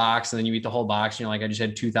whole box, and then you eat the whole box and you're like, I just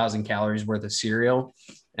had 2,000 calories worth of cereal.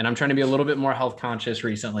 And I'm trying to be a little bit more health conscious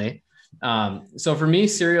recently. So for me,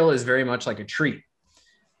 cereal is very much like a treat.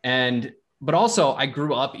 And but also I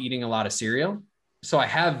grew up eating a lot of cereal. So I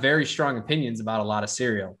have very strong opinions about a lot of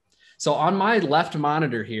cereal. So on my left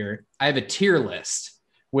monitor here, I have a tier list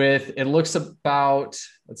with, it looks about,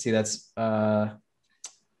 let's see, that's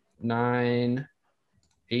 9,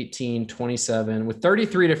 18, 27 with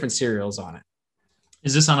 33 different cereals on it.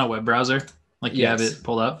 Is this on a web browser? Like you have it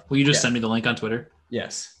pulled up? Will you just send me the link on Twitter?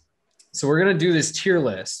 Yes. So we're going to do this tier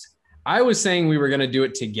list. I was saying we were going to do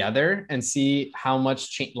it together and see how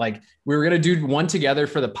much like we were going to do one together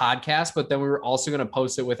for the podcast, but then we were also going to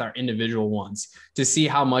post it with our individual ones to see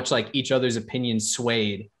how much like each other's opinions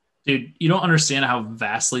swayed. Dude, you don't understand how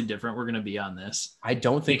vastly different we're going to be on this. I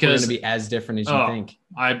don't think we're going to be as different as you think.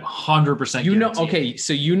 I 100% you know. Okay,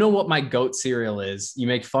 so you know what my goat cereal is. You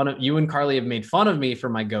and Carly have made fun of me for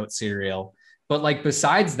my goat cereal, but like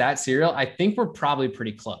besides that cereal, I think we're probably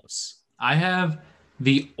pretty close. I have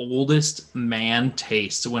the oldest man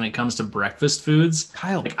taste when it comes to breakfast foods.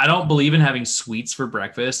 Kyle, like, I don't believe in having sweets for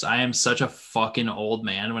breakfast. I am such a fucking old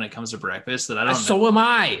man when it comes to breakfast that I don't know. So am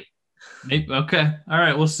I. Maybe, okay. All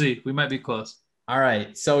right. We'll see. We might be close. All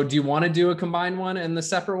right. So do you want to do a combined one and the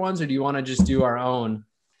separate ones, or do you want to just do our own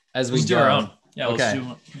as we do our own? Yeah. Okay.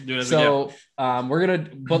 Let's do it as so we go. We're going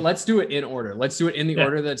to, but let's do it in order. Let's do it in the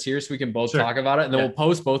order that's here so we can both talk about it. And then we'll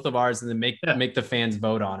post both of ours and then make the fans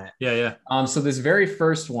vote on it. Yeah. So this very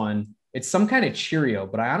first one, it's some kind of Cheerio,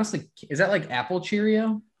 but I honestly, is that like apple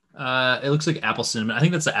Cheerio? It looks like apple cinnamon. I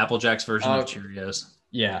think that's the Apple Jacks version of Cheerios.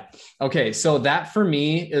 Yeah. Okay. So that for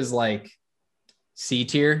me is like C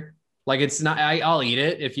tier. Like it's not, I'll eat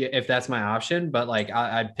it if that's my option, but like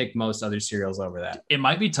I'd pick most other cereals over that. It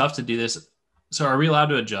might be tough to do this. So are we allowed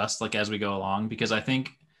to adjust like as we go along? Because I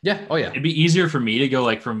think it'd be easier for me to go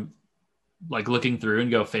like from like looking through and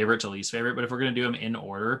go favorite to least favorite. But if we're going to do them in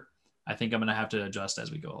order, I think I'm going to have to adjust as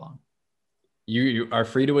we go along. You are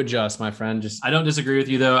free to adjust, my friend. I don't disagree with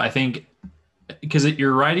you though. I think because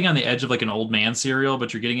you're riding on the edge of like an old man cereal,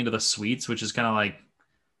 but you're getting into the sweets, which is kind of like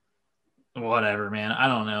whatever, man. I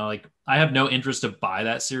don't know. Like I have no interest to buy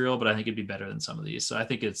that cereal, but I think it'd be better than some of these. So I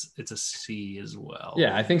think it's a C as well.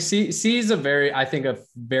 Yeah, I think C is a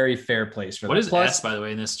very fair place for what that. Is plus, S, by the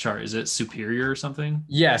way, in this chart? Is it superior or something?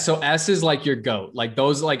 Yeah, so S is like your GOAT. Like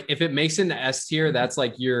those, like if it makes into S tier, that's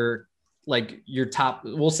like your top,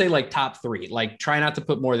 we'll say like top 3. Like try not to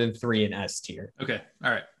put more than 3 in S tier. Okay.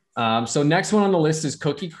 All right. So next one on the list is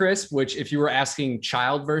Cookie Crisp, which if you were asking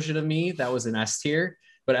child version of me, that was an S tier.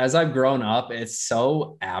 But as I've grown up, it's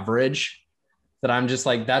so average that I'm just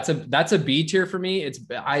like, that's a B tier for me.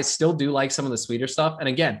 I still do like some of the sweeter stuff. And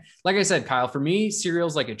again, like I said, Kyle, for me,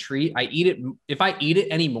 cereal's like a treat. I eat it. If I eat it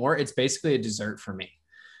anymore, it's basically a dessert for me.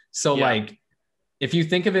 So like, if you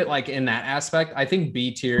think of it like in that aspect, I think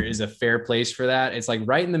B tier is a fair place for that. It's like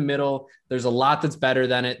right in the middle. There's a lot that's better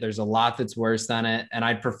than it. There's a lot that's worse than it. And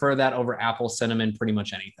I'd prefer that over apple cinnamon, pretty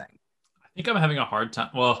much anything. I think I'm having a hard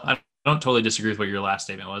time. Well, I don't totally disagree with what your last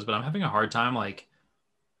statement was, but I'm having a hard time like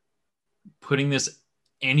putting this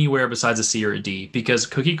anywhere besides a C or a D, because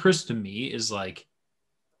Cookie Crisp to me is like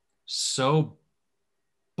so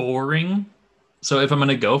boring. So if I'm going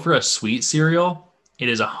to go for a sweet cereal, it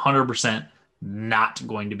is 100% not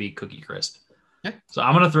going to be Cookie Crisp. Okay. So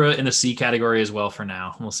I'm going to throw it in the C category as well for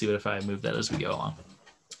now. We'll see if I move that as we go along.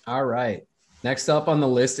 All right. Next up on the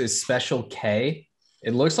list is Special K.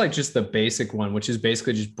 It looks like just the basic one, which is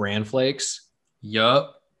basically just bran flakes.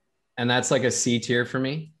 Yup. And that's like a C tier for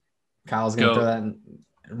me. Kyle's going to throw that in.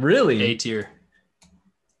 Really? A tier.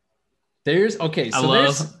 So I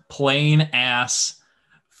love plain ass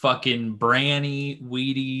fucking branny,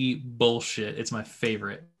 weedy bullshit. It's my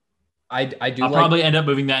favorite. I'll probably end up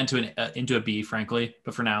moving that into a B, frankly.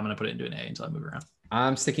 But for now, I'm going to put it into an A until I move around.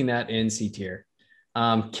 I'm sticking that in C tier.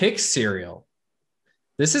 Kix cereal.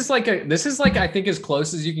 This is like I think as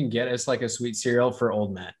close as you can get as like a sweet cereal for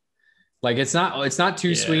old men. Like it's not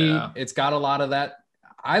too sweet. It's got a lot of that.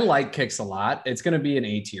 I like Kix a lot. It's going to be an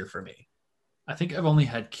A tier for me. I think I've only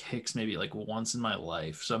had Kix maybe like once in my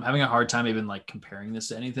life. So I'm having a hard time even like comparing this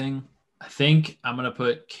to anything. I think I'm going to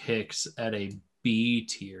put Kix at a B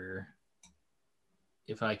tier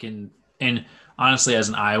if I can. And honestly, as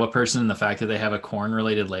an Iowa person, the fact that they have a corn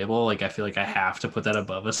related label, like I feel like I have to put that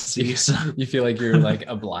above a C. So. You feel like you're like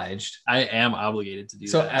obliged. I am obligated to do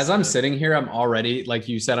that. So as I'm sitting here, I'm already, like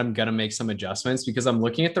you said, I'm going to make some adjustments because I'm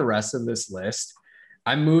looking at the rest of this list.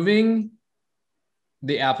 I'm moving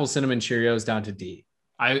the apple cinnamon Cheerios down to D.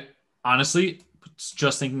 I honestly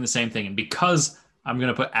just thinking the same thing. And because I'm going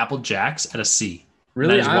to put Apple Jacks at a C.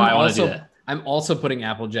 Really? That is why I want to do that. I'm also putting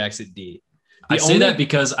Apple Jacks at D. I say that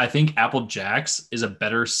because I think Apple Jacks is a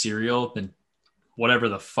better cereal than whatever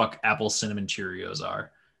the fuck Apple Cinnamon Cheerios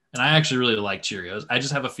are. And I actually really like Cheerios. I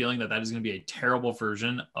just have a feeling that is going to be a terrible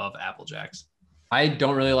version of Apple Jacks. I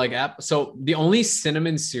don't really like apple. So the only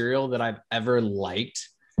cinnamon cereal that I've ever liked,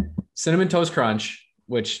 Cinnamon Toast Crunch,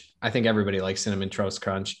 which I think everybody likes Cinnamon Toast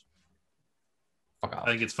Crunch. Fuck off.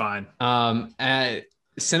 I think it's fine.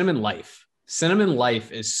 Cinnamon Life. Cinnamon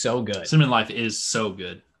Life is so good. Cinnamon Life is so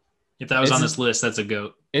good. If that was on this list, that's a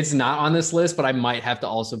goat. It's not on this list, but I might have to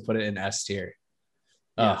also put it in S tier.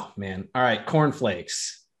 Yeah. Oh, man. All right. Corn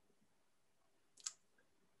Flakes.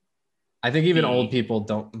 I think even old people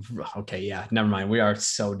don't. Okay, yeah, never mind. We are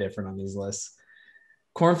so different on these lists.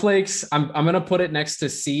 Cornflakes, I'm gonna put it next to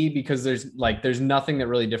C because there's nothing that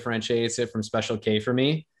really differentiates it from Special K for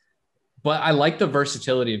me. But I like the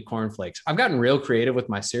versatility of cornflakes. I've gotten real creative with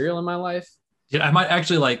my cereal in my life. Yeah, I might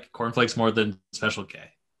actually like cornflakes more than Special K.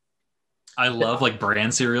 I love like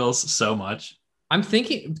brand cereals so much. I'm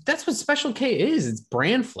thinking that's what Special K is. It's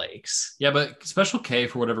bran flakes. Yeah, but Special K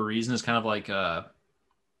for whatever reason is kind of like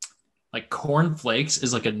Corn Flakes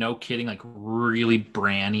is like a no kidding, like really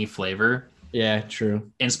brandy flavor. Yeah,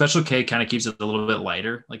 true. And Special K kind of keeps it a little bit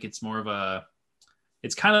lighter. Like it's more of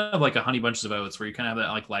it's kind of like a Honey Bunches of Oats where you kind of have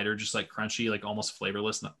that like lighter, just like crunchy, like almost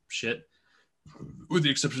flavorless shit, with the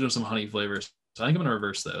exception of some honey flavors. So I think I'm going to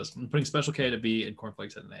reverse those. I'm putting Special K to B and Corn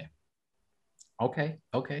Flakes at an A. Okay.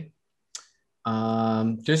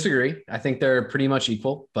 Disagree. I think they're pretty much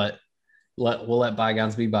equal, but we'll let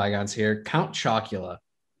bygones be bygones here. Count Chocula.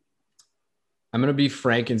 I'm going to be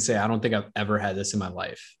frank and say I don't think I've ever had this in my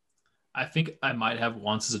life. I think I might have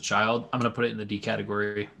once as a child. I'm going to put it in the D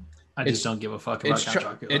category. I just don't give a fuck about Count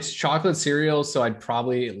Chocula. It's chocolate cereal, so I'd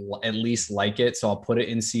probably at least like it. So I'll put it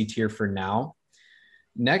in C tier for now.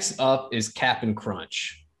 Next up is Cap'n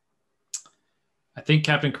Crunch. I think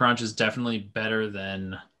Cap'n Crunch is definitely better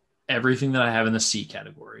than everything that I have in the C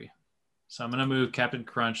category. So I'm going to move Cap'n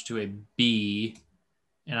Crunch to a B,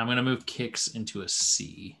 and I'm going to move Kix into a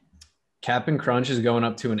C. Cap'n Crunch is going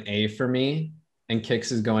up to an A for me, and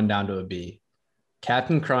Kix is going down to a B.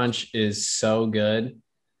 Cap'n Crunch is so good.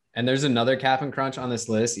 And there's another Cap'n Crunch on this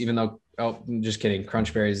list, even though, just kidding.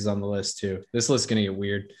 Crunch Berries is on the list too. This list is going to get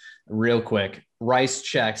weird real quick. Rice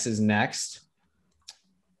Chex is next.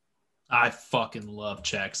 I fucking love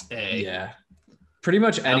Chex. A. Yeah. Pretty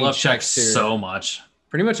much any I love Chex cereal. So much.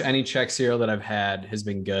 Pretty much any Chex cereal that I've had has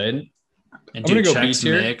been good. And dude, Chex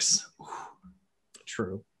Mix.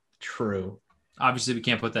 True. Obviously, we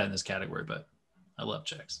can't put that in this category, but I love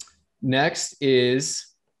Chex. Next is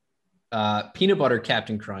peanut butter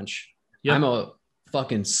Captain Crunch. Yep. I'm a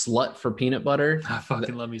fucking slut for peanut butter. I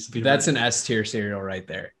fucking love me some peanut That's butter. An S tier cereal right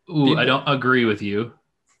there. Ooh, I don't agree with you,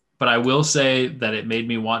 but I will say that it made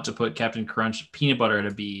me want to put Captain Crunch peanut butter at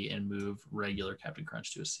a B and move regular Captain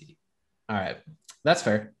Crunch to a C. All right. That's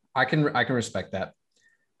fair. I can respect that.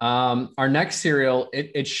 Our next cereal,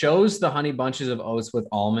 it shows the Honey Bunches of Oats with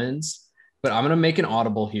almonds, but I'm going to make an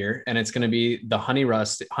audible here, and it's going to be the honey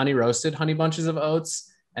roasted Honey Bunches of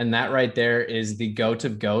Oats. And that right there is the goat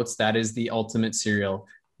of goats. That is the ultimate cereal.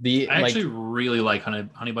 I actually really like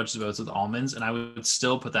honey Bunches of Oats with almonds, and I would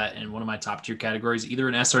still put that in one of my top tier categories, either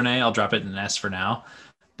an S or an A. I'll drop it in an S for now,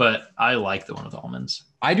 but I like the one with almonds.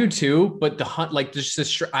 I do too, but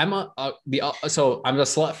I'm a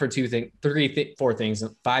slut for 4 things,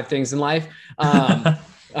 5 things in life.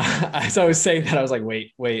 As I was saying that, I was like,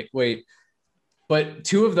 wait. But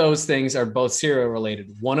 2 of those things are both cereal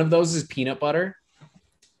related. One of those is peanut butter,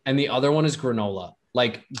 and the other one is granola.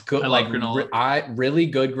 Like good, granola. Really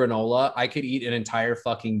good granola. I could eat an entire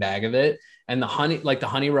fucking bag of it. And the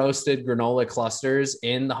honey roasted granola clusters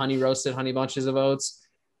in the honey roasted Honey Bunches of Oats.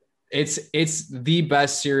 It's the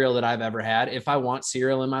best cereal that I've ever had. If I want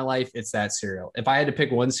cereal in my life, it's that cereal. If I had to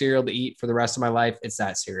pick one cereal to eat for the rest of my life, it's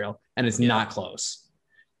that cereal. And it's not close.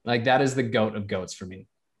 Like that is the goat of goats for me.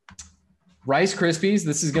 Rice Krispies.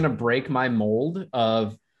 This is going to break my mold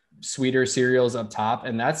of sweeter cereals up top.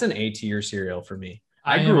 And that's an A tier cereal for me.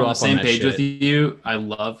 I grew up on the same page with you. I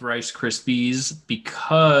love Rice Krispies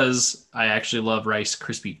because I actually love Rice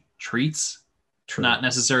Krispie treats. True. Not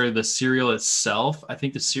necessarily the cereal itself. I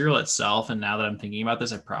think the cereal itself, and now that I'm thinking about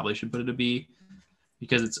this, I probably should put it a B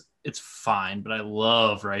because it's fine, but I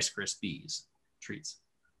love Rice Krispies treats.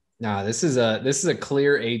 Nah, this is a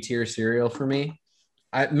clear A tier cereal for me.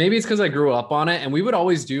 Maybe it's because I grew up on it, and we would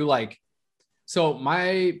always do so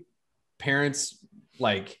my parents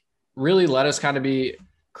really let us kind of be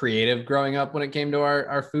creative growing up when it came to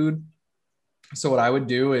our food. So what I would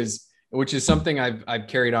do is, which is something I've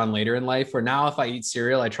carried on later in life, where now if I eat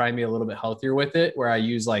cereal, I try and be a little bit healthier with it, where I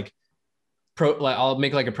use I'll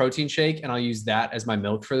make a protein shake and I'll use that as my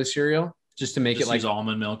milk for the cereal just to make use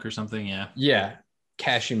almond milk or something. Yeah. Yeah.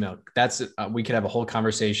 cashew milk. That's we could have a whole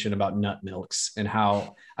conversation about nut milks and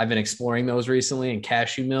how I've been exploring those recently, and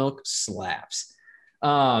cashew milk slaps.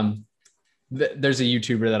 There's a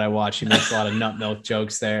YouTuber that I watch. He makes a lot of nut milk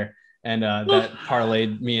jokes there. And that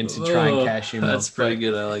parlayed me into trying cashew milk. That's pretty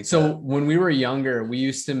good. I like so that. when we were younger, we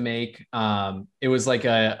used to make it was like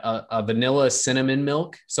a vanilla cinnamon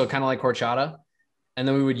milk, so kind of like horchata, and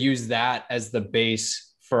then we would use that as the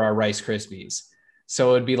base for our Rice Krispies.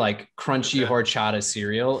 So it'd be like crunchy horchata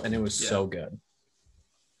cereal, and it was so good.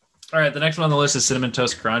 All right, the next one on the list is Cinnamon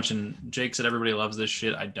Toast Crunch, and Jake said everybody loves this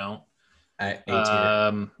shit. I don't. I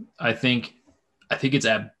think it's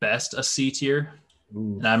at best a C tier.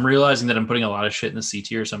 Ooh. And I'm realizing that I'm putting a lot of shit in the C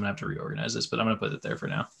tier, so I'm gonna have to reorganize this, but I'm gonna put it there for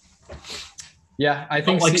now. Yeah, I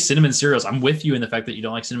think like cinnamon cereals. I'm with you in the fact that you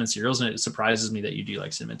don't like cinnamon cereals, and it surprises me that you do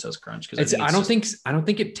like Cinnamon Toast Crunch because I don't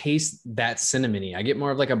think it tastes that cinnamony. I get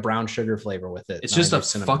more of like a brown sugar flavor with it. It's just a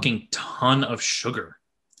fucking ton of sugar.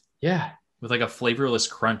 Yeah, with like a flavorless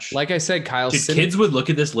crunch. Like I said, Kyle, kids would look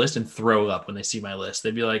at this list and throw up when they see my list.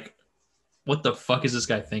 They'd be like, "What the fuck is this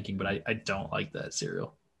guy thinking?" But I don't like that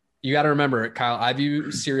cereal. You got to remember, Kyle, I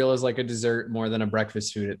view cereal as like a dessert more than a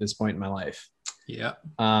breakfast food at this point in my life. Yeah.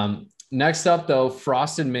 Next up, though,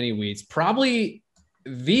 Frosted Mini Wheats, probably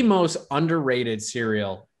the most underrated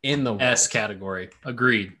cereal in the world. S category.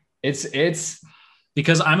 Agreed. It's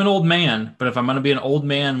because I'm an old man, but if I'm going to be an old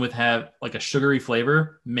man with have like a sugary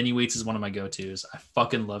flavor, Mini Wheats is one of my go-tos. I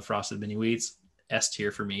fucking love Frosted Mini Wheats. S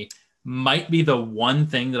tier for me. Might be the one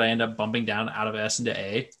thing that I end up bumping down out of S into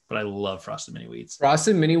A, but I love Frosted Mini Wheats.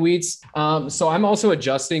 Frosted Mini Wheats. So I'm also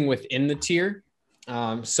adjusting within the tier.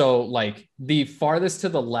 So like the farthest to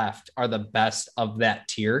the left are the best of that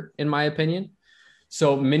tier, in my opinion.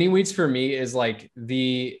 So Mini Wheats for me is like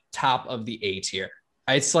the top of the A tier.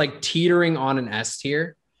 It's like teetering on an S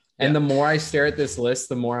tier. And the more I stare at this list,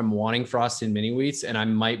 the more I'm wanting Frosted Mini Wheats, and I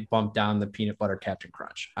might bump down the peanut butter Captain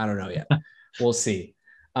Crunch. I don't know yet. We'll see.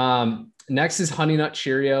 Next is Honey Nut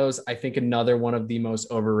Cheerios. I think another one of the most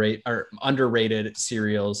overrated or underrated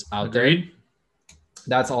cereals out there.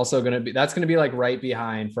 That's also going to be like right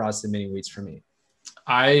behind Frosted Mini Wheats for me.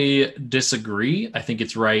 I disagree. I think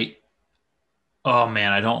it's right. Oh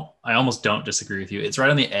man, I almost don't disagree with you. It's right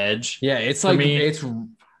on the edge. Yeah. It's like,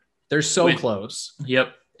 they're so close.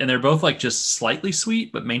 Yep. And they're both like just slightly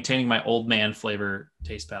sweet, but maintaining my old man flavor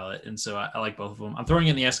taste palette. And so I like both of them. I'm throwing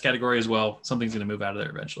in the S category as well. Something's going to move out of there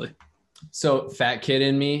eventually. So fat kid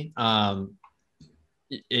in me,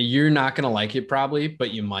 you're not going to like it probably,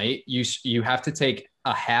 but you might. You have to take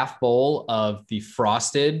a half bowl of the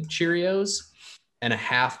Frosted Cheerios and a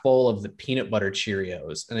half bowl of the peanut butter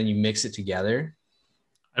Cheerios, and then you mix it together.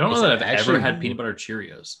 I don't know that I've ever had peanut butter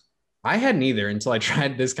Cheerios. I hadn't either until I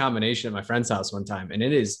tried this combination at my friend's house one time, and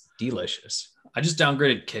it is delicious. I just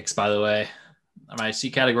downgraded Kix, by the way. My C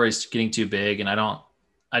category is getting too big, and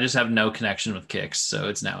I just have no connection with Kix, so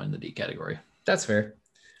it's now in the D category. That's fair.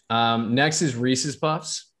 Next is Reese's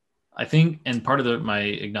Puffs. I think, and part of my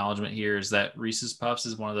acknowledgement here is that Reese's Puffs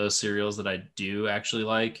is one of those cereals that I do actually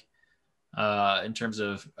like in terms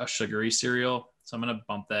of a sugary cereal. So I'm going to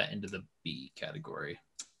bump that into the B category.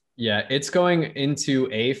 Yeah, it's going into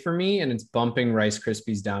A for me, and it's bumping Rice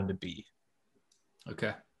Krispies down to B.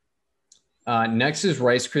 Okay. Next is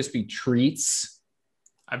Rice Krispie Treats.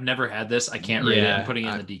 I've never had this. I can't rate it. I'm putting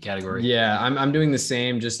it in the D category. Yeah, I'm doing the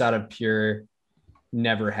same, just out of pure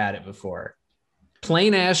never had it before.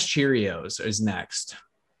 Plain ass Cheerios is next.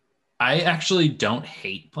 I actually don't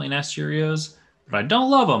hate plain ass Cheerios, but I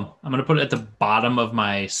don't love them. I'm going to put it at the bottom of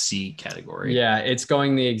my C category. Yeah, it's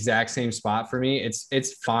going the exact same spot for me.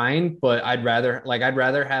 It's fine, but I'd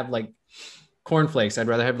rather have like cornflakes. I'd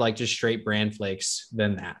rather have like just straight bran flakes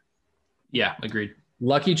than that. Yeah, agreed.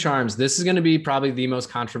 Lucky Charms. This is going to be probably the most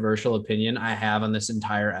controversial opinion I have on this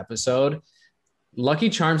entire episode. Lucky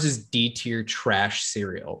Charms is D tier trash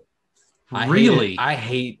cereal. Really? I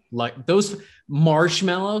hate like those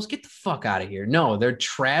marshmallows. Get the fuck out of here. No, they're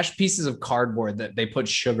trash pieces of cardboard that they put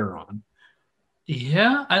sugar on.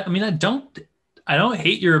 Yeah. I mean, I don't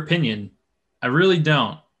hate your opinion. I really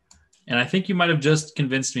don't. And I think you might have just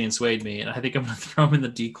convinced me and swayed me. And I think I'm going to throw them in the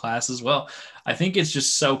D class as well. I think it's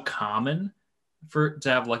just so common to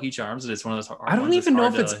have Lucky Charms that it's one of those. I don't even know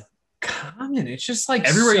if it's common. It's just like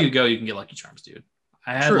everywhere you go, you can get Lucky Charms, dude.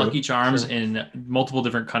 I had Lucky Charms in multiple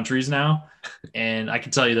different countries now, and I can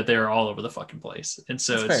tell you that they're all over the fucking place. And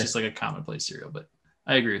so it's just like a commonplace cereal, but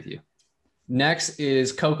I agree with you. Next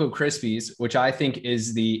is Cocoa Krispies, which I think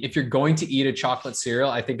is if you're going to eat a chocolate cereal,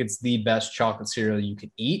 I think it's the best chocolate cereal you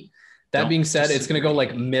can eat. That being said, it's going to go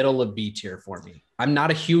like middle of B tier for me. I'm not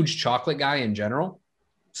a huge chocolate guy in general,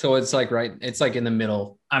 So it's like it's like in the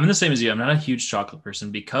middle. I'm the same as you. I'm not a huge chocolate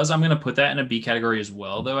person because I'm going to put that in a B category as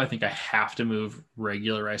well. Though I think I have to move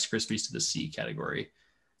regular Rice Krispies to the C category.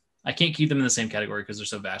 I can't keep them in the same category because they're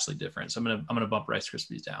so vastly different. So I'm gonna bump Rice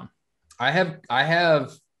Krispies down. I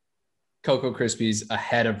have Cocoa Krispies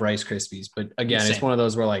ahead of Rice Krispies, but again, it's one of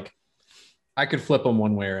those where like I could flip them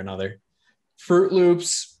one way or another. Fruit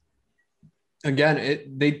Loops, again,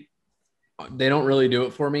 they don't really do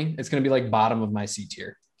it for me. It's gonna be like bottom of my C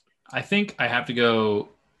tier. I think I have to go.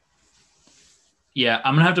 Yeah,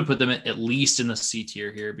 I'm gonna have to put them at least in the C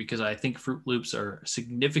tier here because I think Fruit Loops are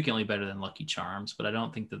significantly better than Lucky Charms, but I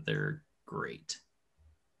don't think that they're great.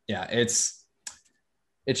 Yeah, it's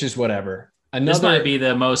just whatever. This might be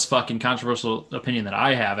the most fucking controversial opinion that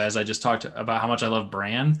I have, as I just talked about how much I love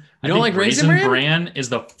Bran. You don't like Raisin Bran? Bran is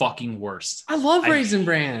the fucking worst. I love Raisin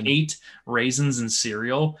Bran. I hate raisins in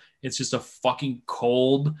cereal. It's just a fucking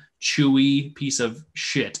cold, chewy piece of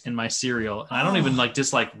shit in my cereal. And I don't even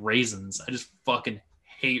dislike raisins. I just fucking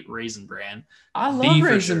hate Raisin Bran. I love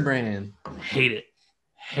Raisin Bran. Hate it.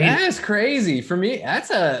 That's crazy. For me, that's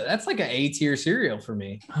like an A tier cereal for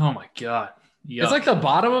me. Oh my God. Yuck. It's like the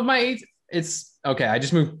bottom of my A. It's okay. I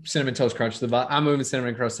just moved Cinnamon Toast Crunch to the bottom. I'm moving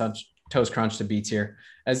Cinnamon Toast Crunch to B tier.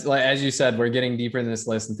 As you said, we're getting deeper in this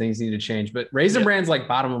list and things need to change. But Raisin Bran's like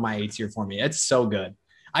bottom of my A tier for me. It's so good.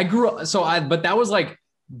 But that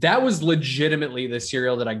was legitimately the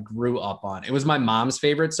cereal that I grew up on. It was my mom's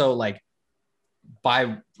favorite. So like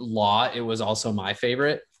by law, it was also my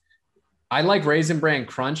favorite. I like Raisin Bran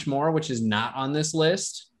Crunch more, which is not on this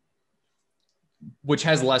list, which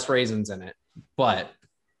has less raisins in it. But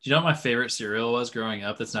do you know what my favorite cereal was growing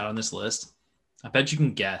up that's not on this list? I bet you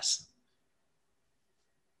can guess.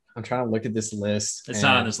 I'm trying to look at this list. It's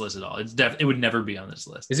not on this list at all. It would never be on this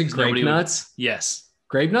list. Is it Grape Nuts? Yes.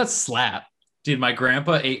 Grape Nuts slap. Dude, my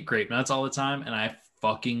grandpa ate Grape Nuts all the time, and I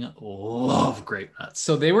fucking love Grape Nuts.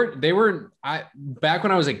 So back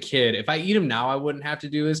when I was a kid, if I eat them now, I wouldn't have to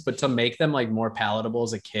do this, but to make them like more palatable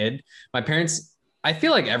as a kid, my parents, I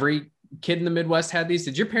feel like every kid in the Midwest had these.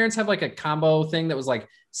 Did your parents have like a combo thing that was like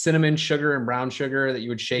cinnamon sugar and brown sugar that you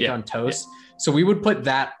would shake on toast? Yeah. So we would put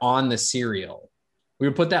that on the cereal. We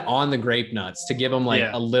would put that on the Grape Nuts to give them like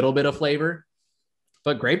a little bit of flavor.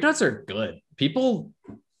 But Grape Nuts are good. People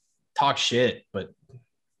talk shit, but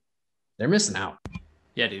they're missing out.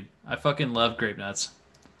 Yeah, dude. I fucking love Grape Nuts.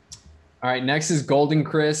 All right, next is Golden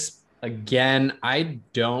Crisp. Again, I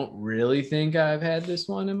don't really think I've had this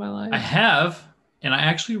one in my life. I have, and I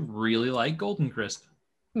actually really like Golden Crisp.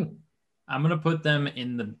 I'm going to put them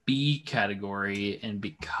in the B category, and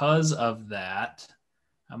because of that,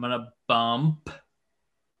 I'm going to bump...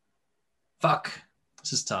 Fuck.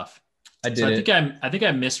 This is tough. I think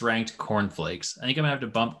I misranked Corn Flakes. I think I'm going to have to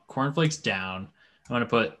bump Corn Flakes down. I'm going to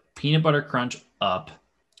put Peanut Butter Crunch up.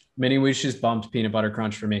 Mini Wheats just bumped Peanut Butter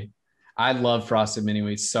Crunch for me. I love Frosted Mini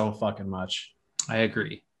Wheats so fucking much. I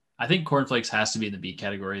agree. I think Corn Flakes has to be in the B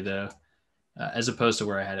category, though, as opposed to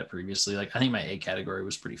where I had it previously. Like, I think my A category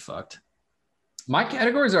was pretty fucked. My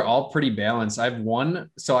categories are all pretty balanced. I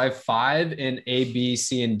have 5 in A, B,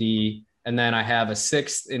 C, and D, and then I have a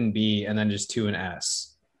 6th in B, and then just 2 in S.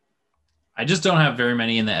 I just don't have very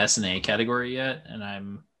many in the S and A category yet, and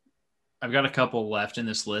I've got a couple left in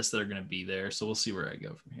this list that are going to be there, so we'll see where I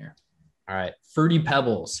go from here. All right, Fruity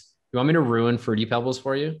Pebbles. You want me to ruin Fruity Pebbles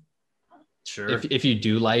for you? Sure. If you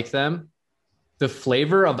do like them, the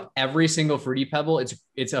flavor of every single Fruity Pebble,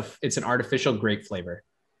 it's an artificial grape flavor.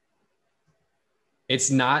 It's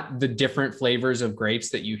not the different flavors of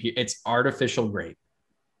grapes that you hear. It's artificial grape.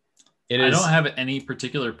 I don't have any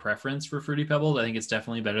particular preference for Fruity Pebbles. I think it's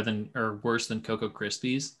definitely better than or worse than Cocoa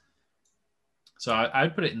Krispies. So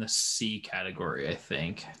I'd put it in the C category, I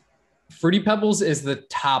think. Fruity Pebbles is the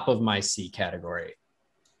top of my C category.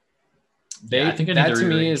 I think that to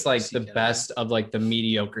me is like the best of like the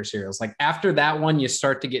mediocre cereals. Like after that one, you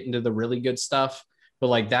start to get into the really good stuff. But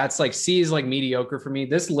like that's like C is like mediocre for me.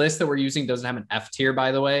 This list that we're using doesn't have an F tier,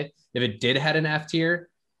 by the way. If it did had an F tier,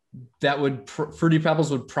 that would Fruity Pebbles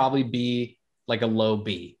would probably be like a low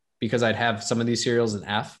B because I'd have some of these cereals in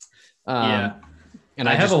F. And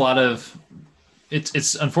I have a lot of.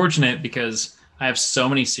 It's unfortunate because I have so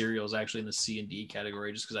many cereals actually in the C and D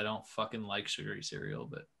category just because I don't fucking like sugary cereal,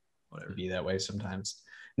 but whatever. Be that way sometimes.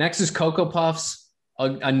 Next is Cocoa Puffs.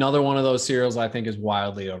 Another one of those cereals I think is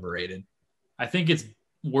wildly overrated. I think it's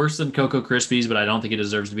worse than Cocoa Krispies, but I don't think it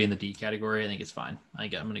deserves to be in the D category. I think it's fine. I'm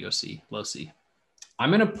going to go C, low C. I'm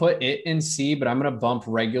going to put it in C, but I'm going to bump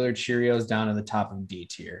regular Cheerios down to the top of D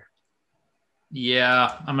tier.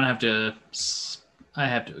 Yeah, I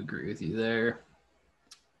have to agree with you there.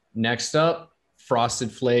 Next up,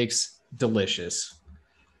 Frosted Flakes, delicious.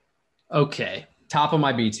 Okay. Top of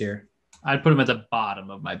my B tier. I'd put them at the bottom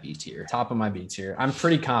of my B tier. Top of my B tier. I'm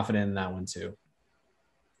pretty confident in that one too.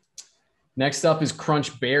 Next up is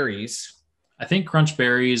Crunch Berries. I think Crunch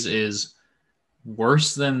Berries is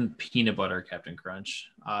worse than peanut butter Captain Crunch,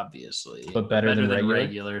 obviously, but better than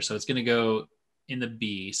regular. So it's going to go in the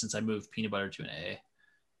B since I moved peanut butter to an A.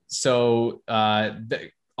 So I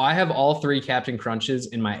have all 3 Captain Crunches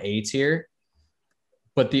in my A tier,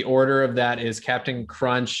 but the order of that is Captain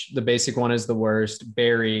Crunch. The basic one is the worst,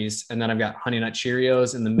 berries, and then I've got Honey Nut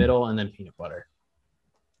Cheerios in the middle, and then peanut butter.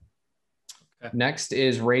 Okay. Next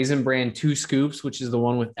is Raisin Bran 2 scoops, which is the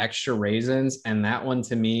one with extra raisins, and that one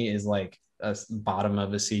to me is like a bottom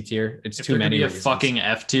of a C tier. It's too many. If a fucking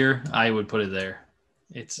F tier, I would put it there.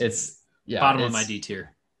 It's bottom of my D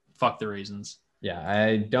tier. Fuck the raisins. Yeah,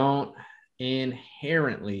 I don't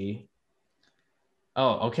inherently.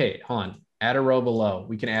 Oh, okay. Hold on. Add a row below.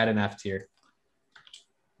 We can add an F tier.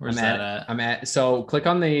 Where's that at? I'm at. So click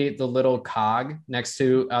on the little cog next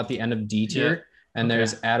to at the end of D tier, and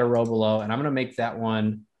there's add a row below, and I'm gonna make that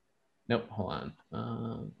one. Nope. Hold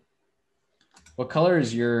on. What color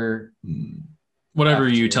is your? Whatever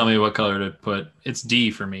you tell me what color to put. It's D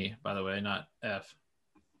for me, by the way, not F.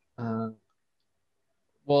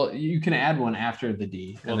 Well, you can add one after the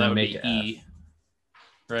D. Well, that would make be E, F.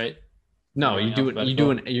 Right? No, you do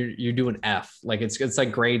an F. Like it's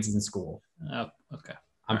like grades in school. Oh, okay.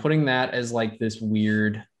 I'm putting that as like this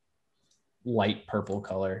weird light purple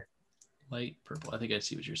color. Light purple. I think I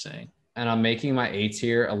see what you're saying. And I'm making my A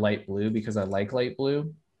tier a light blue because I like light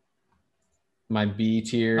blue. My B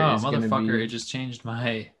tier is going to be... Oh, motherfucker, it just changed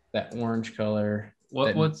my... That orange color.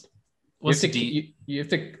 What's D? You have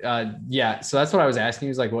to... yeah, so that's what I was asking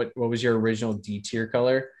you is like, what was your original D tier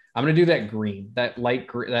color? I'm going to do that green. That light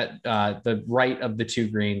green, the right of the 2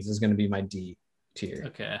 greens is going to be my D tier.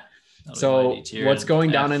 Okay. So what's going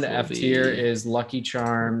down into F tier is Lucky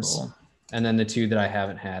Charms, purple. And then the 2 that I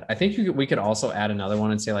haven't had. I think we could also add another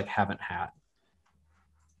one and say like haven't had.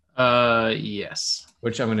 Yes.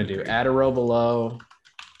 Which I'm going to do. Add a row below.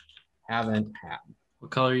 Haven't had.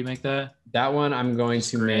 What color you make that? That one I'm going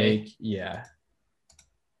to make, yeah.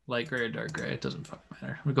 Light gray or dark gray? It doesn't fucking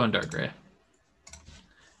matter. We're going dark gray.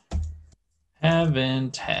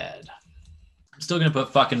 Haven't had. I'm still going to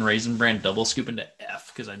put fucking Raisin Bran double scoop into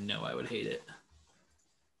F because I know I would hate it.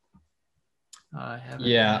 I haven't.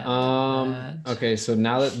 Yeah. Okay. So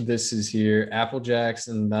now that this is here, Apple Jacks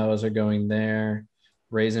and those are going there.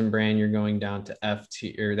 Raisin Bran, you're going down to F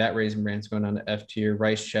tier. That Raisin Bran's going down to F tier.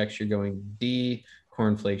 Rice Chex, you're going D.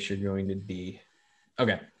 Corn Flakes, you're going to D.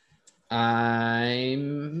 Okay.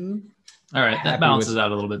 I'm all right. That balances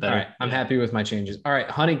out a little bit better. All right. I'm happy with my changes. All right.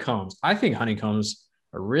 Honeycombs. I think honeycombs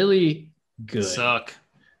are really good. Suck.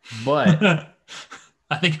 But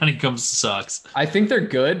I think honeycombs sucks. I think they're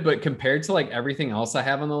good, but compared to like everything else I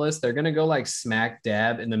have on the list, they're going to go like smack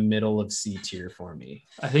dab in the middle of C tier for me.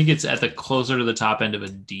 I think it's at the closer to the top end of a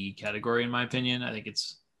D category, in my opinion. I think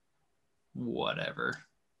it's whatever.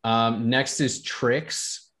 Next is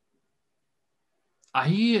Trix.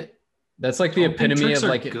 That's like the epitome of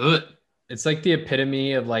like good. It's like the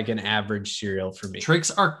epitome of like an average cereal for me.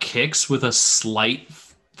 Trix are Kix with a slight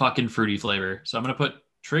fucking fruity flavor. So I'm going to put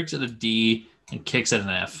Trix at a D and Kix at an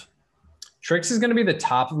F. Trix is going to be the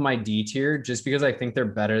top of my D tier just because I think they're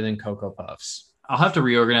better than Cocoa Puffs. I'll have to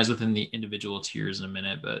reorganize within the individual tiers in a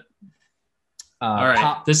minute, but all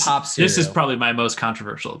right. This is probably my most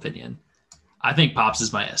controversial opinion. I think Pops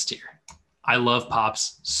is my S tier. I love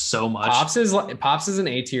Pops so much. Pops is an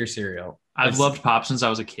A tier cereal. I've loved Pops since I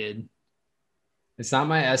was a kid. It's not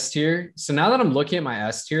my S tier. So now that I'm looking at my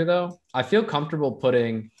S tier, though, I feel comfortable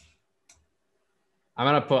putting. I'm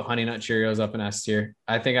gonna put Honey Nut Cheerios up in S tier.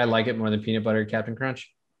 I think I like it more than peanut butter Captain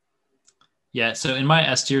Crunch. Yeah. So in my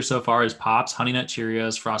S tier so far is Pops, Honey Nut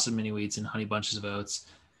Cheerios, Frosted Mini Wheats, and Honey Bunches of Oats.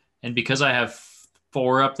 And because I have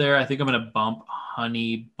 4 up there, I think I'm gonna bump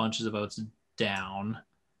Honey Bunches of Oats down.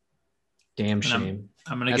 Damn shame.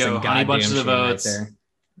 I'm gonna go Honey Bunches of Oats, right,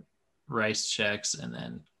 Rice Chex, and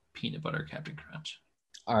then peanut butter Captain Crunch.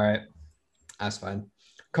 All right, that's fine.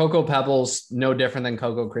 Cocoa Pebbles, no different than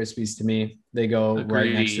Cocoa Krispies to me. They go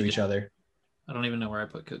right next to each other. I don't even know where I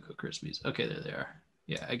put Cocoa Krispies. Okay, there they are.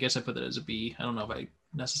 Yeah, I guess I put that as a B. I don't know if I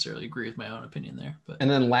necessarily agree with my own opinion there, but. And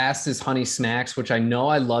then last is Honey Smacks, which I know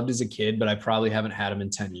I loved as a kid, but I probably haven't had them in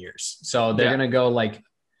 10 years. So they're gonna go like.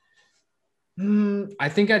 I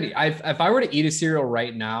think if I were to eat a cereal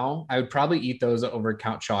right now, I would probably eat those over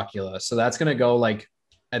Count Chocula. So that's going to go like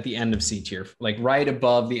at the end of C tier, like right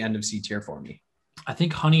above the end of C tier for me. I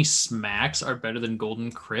think Honey Smacks are better than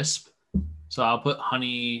Golden Crisp. So I'll put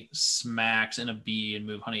Honey Smacks in a B and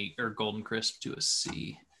move Honey or Golden Crisp to a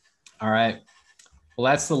C. All right.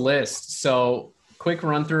 Well, that's the list. So quick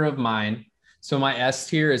run through of mine. So my S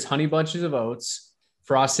tier is Honey Bunches of Oats,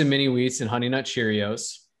 Frosted Mini Wheats, and Honey Nut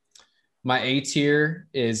Cheerios. My A tier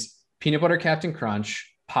is Peanut Butter Captain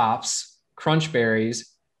Crunch, Pops, Crunch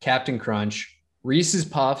Berries, Captain Crunch, Reese's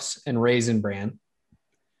Puffs, and Raisin Bran.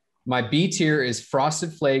 My B tier is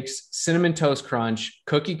Frosted Flakes, Cinnamon Toast Crunch,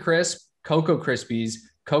 Cookie Crisp, Cocoa Krispies,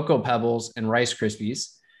 Cocoa Pebbles, and Rice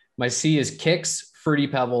Krispies. My C is Kix, Fruity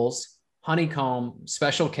Pebbles, Honeycomb,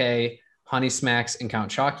 Special K, Honey Smacks, and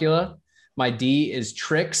Count Chocula. My D is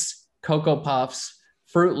Trix, Cocoa Puffs,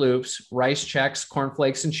 Fruit Loops, Rice Chex, Corn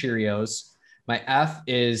Flakes, and Cheerios. My F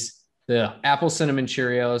is the Apple Cinnamon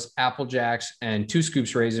Cheerios, Apple Jacks, and 2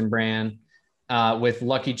 Scoops Raisin Bran, with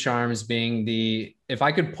Lucky Charms being the, if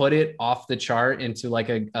I could put it off the chart into like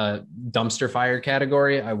a dumpster fire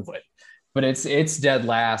category, I would. But it's dead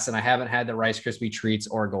last, and I haven't had the Rice Krispie Treats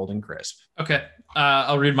or Golden Crisp. Okay.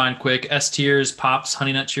 I'll read mine quick. S tiers, Pops,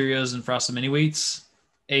 Honey Nut Cheerios, and Frosted Mini Wheats.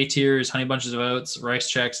 A tier is Honey Bunches of Oats,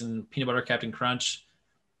 Rice Chex, and Peanut Butter Captain Crunch.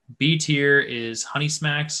 B tier is Honey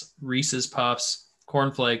Smacks, Reese's Puffs,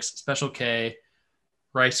 Corn Flakes, Special K,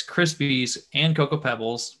 Rice Krispies, and Cocoa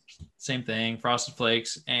Pebbles. Same thing, Frosted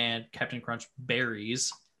Flakes, and Captain Crunch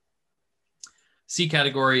Berries. C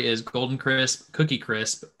category is Golden Crisp, Cookie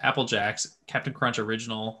Crisp, Apple Jacks, Captain Crunch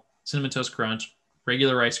Original, Cinnamon Toast Crunch,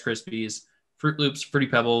 regular Rice Krispies, Fruit Loops, Fruity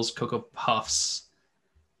Pebbles, Cocoa Puffs.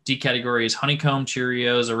 D category is Honeycomb,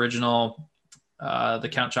 Cheerios, Original, the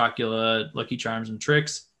Count Chocula, Lucky Charms, and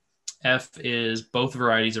Trix. F is both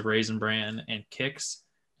varieties of Raisin Bran and Kix.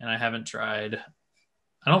 And I haven't tried,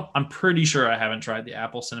 I'm pretty sure I haven't tried the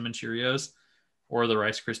Apple Cinnamon Cheerios or the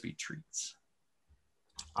Rice Krispie Treats.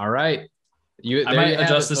 All right. I might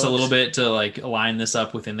adjust this a little bit to like align this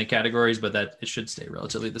up within the categories, but that it should stay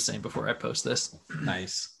relatively the same before I post this.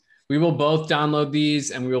 Nice. We will both download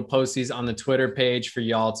these and we will post these on the Twitter page for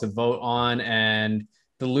y'all to vote on. And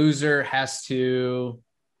the loser has to,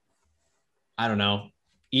 I don't know,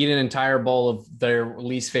 eat an entire bowl of their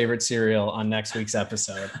least favorite cereal on next week's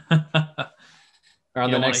episode. Or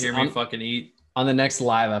on the next, hear me fucking eat on the next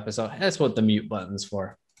live episode. That's what the mute button's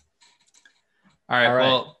for. All right.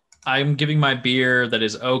 Well, I'm giving my beer that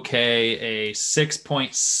is okay a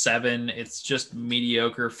 6.7. It's just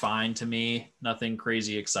mediocre, fine to me. Nothing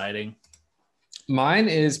crazy exciting. Mine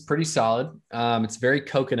is pretty solid. It's very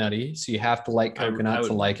coconutty, so you have to like coconut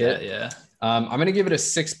to like it. Yeah. I'm gonna give it a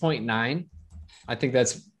 6.9. I think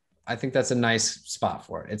that's a nice spot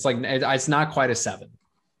for it. It's like it's not quite a 7.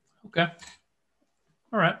 Okay.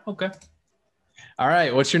 All right. Okay. All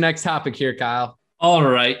right. What's your next topic here, Kyle? All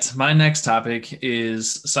right. My next topic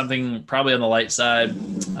is something probably on the light side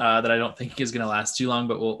that I don't think is going to last too long,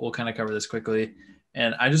 but we'll kind of cover this quickly.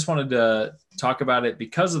 And I just wanted to talk about it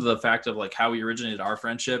because of the fact of like how we originated our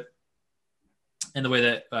friendship and the way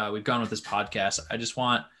that we've gone with this podcast. I just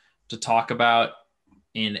want to talk about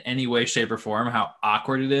in any way, shape, or form how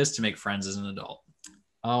awkward it is to make friends as an adult.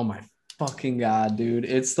 Oh my fucking God, dude.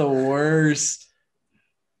 It's the worst.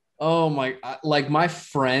 Oh my, like my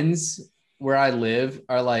friends where I live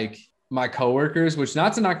are like my coworkers, which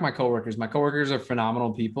not to knock my coworkers are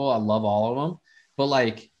phenomenal people. I love all of them, but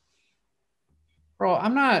like, bro,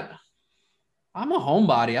 I'm a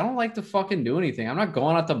homebody. I don't like to fucking do anything. I'm not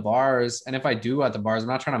going out to bars. And if I do go out to bars, I'm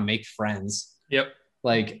not trying to make friends. Yep.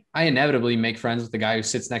 Like I inevitably make friends with the guy who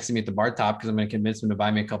sits next to me at the bar top because I'm going to convince him to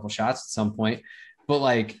buy me a couple shots at some point. But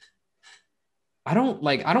like, I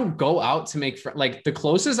don't go out to make friends. Like the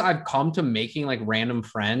closest I've come to making like random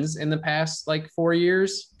friends in the past like 4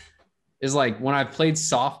 years is like when I played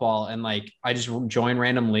softball and like I just join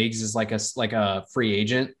random leagues as like a free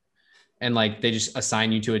agent and like they just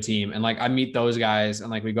assign you to a team and like I meet those guys and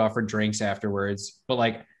like we go out for drinks afterwards. But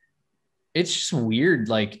like it's just weird.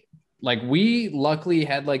 Like we luckily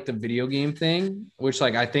had like the video game thing, which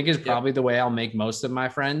like I think is probably the way I'll make most of my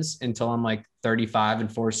friends until I'm like 35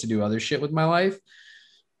 and forced to do other shit with my life.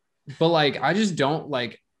 But like, I just don't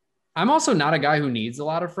like, I'm also not a guy who needs a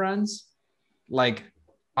lot of friends. Like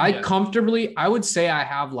I would say I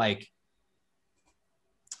have like,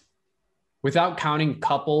 without counting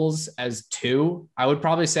couples as 2, I would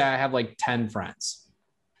probably say I have like 10 friends.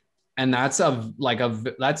 And that's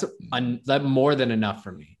more than enough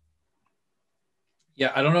for me.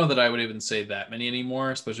 Yeah, I don't know that I would even say that many anymore,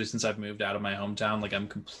 especially since I've moved out of my hometown. Like I'm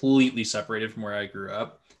completely separated from where I grew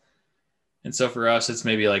up. And so for us, it's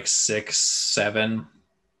maybe like 6, 7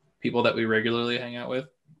 people that we regularly hang out with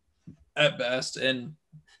at best. And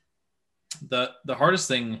the hardest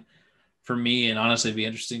thing for me, and honestly, it'd be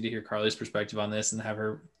interesting to hear Carly's perspective on this and have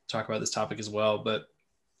her talk about this topic as well. But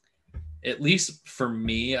at least for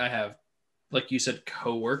me, I have like you said,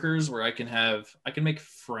 coworkers where I can make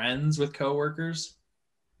friends with coworkers.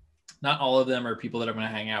 Not all of them are people that I'm going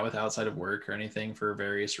to hang out with outside of work or anything for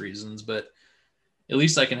various reasons, but at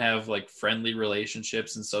least I can have like friendly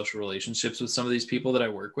relationships and social relationships with some of these people that I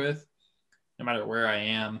work with, no matter where I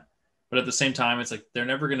am. But at the same time, it's like they're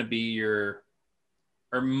never going to be or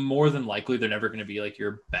more than likely, they're never going to be like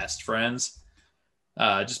your best friends,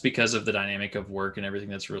 just because of the dynamic of work and everything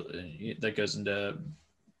that goes into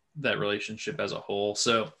that relationship as a whole.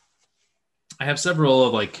 So I have several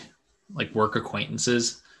of like work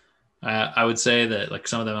acquaintances. I would say that like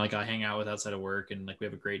some of them like I hang out with outside of work and like we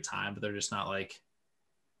have a great time, but they're just not like,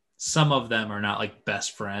 some of them are not like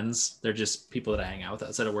best friends. They're just people that I hang out with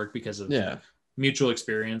outside of work because of mutual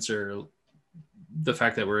experience or the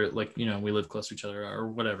fact that we're like, you know, we live close to each other or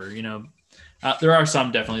whatever, you know. There are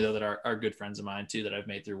some definitely though that are good friends of mine too that I've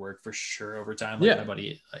made through work for sure over time. Like my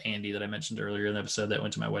buddy Andy that I mentioned earlier in the episode that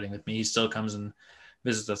went to my wedding with me. He still comes and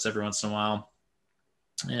visits us every once in a while.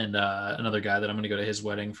 And another guy that I'm going to go to his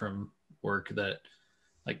wedding from work that,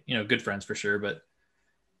 like, you know, good friends for sure, but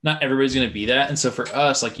not everybody's going to be that. And so for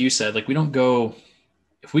us, like you said, like we don't go,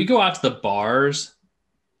 if we go out to the bars,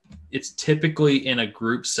 it's typically in a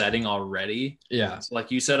group setting already. Yeah. So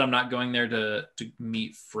like you said, I'm not going there to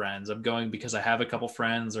meet friends. I'm going because I have a couple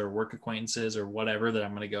friends or work acquaintances or whatever that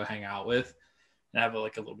I'm going to go hang out with and have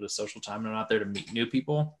like a little bit of social time. And I'm not there to meet new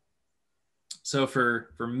people. So for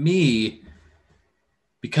me,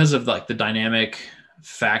 because of like the dynamic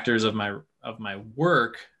factors of my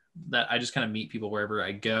work, that I just kind of meet people wherever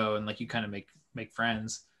I go, and like you kind of make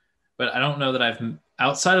friends. But I don't know that I've,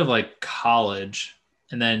 outside of like college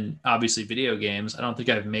and then obviously video games, I don't think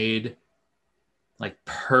I've made like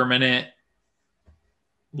permanent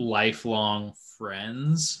lifelong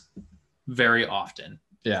friends very often.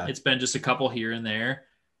 Yeah. It's been just a couple here and there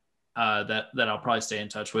that I'll probably stay in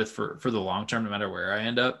touch with for the long term, no matter where I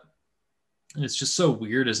end up. And it's just so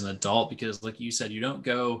weird as an adult because like you said, I don't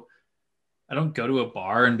go to a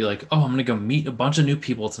bar and be like, oh, I'm going to go meet a bunch of new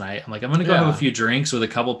people tonight. I'm like, I'm going to go have a few drinks with a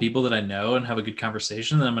couple people that I know and have a good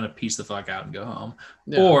conversation. And then I'm going to piece the fuck out and go home.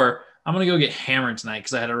 Yeah. Or I'm going to go get hammered tonight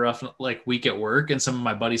because I had a rough like week at work, and some of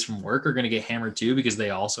my buddies from work are going to get hammered too because they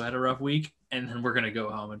also had a rough week. And then we're going to go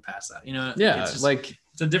home and pass out, you know? Yeah. It's just, like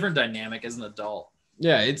it's a different dynamic as an adult.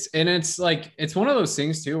 Yeah. It's like, it's one of those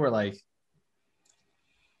things too, where like,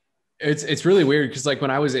 it's really weird because like when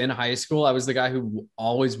I was in high school, I was the guy who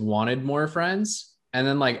always wanted more friends. And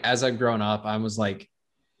then like as I've grown up, I was like,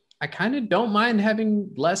 I kind of don't mind having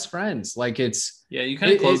less friends. Like it's you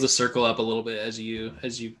kind of close the circle up a little bit as you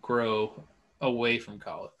grow away from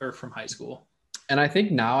college or from high school. And I think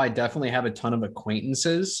now I definitely have a ton of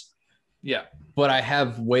acquaintances. Yeah. But I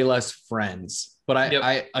have way less friends. But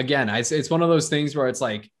it's one of those things where it's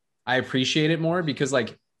like I appreciate it more because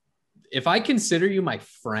like if I consider you my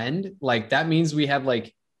friend, like that means we have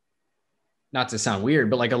like, not to sound weird,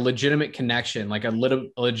 but like a legitimate connection, like a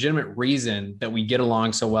legitimate reason that we get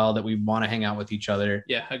along so well that we want to hang out with each other.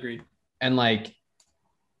 Yeah, agreed. And like,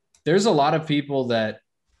 there's a lot of people that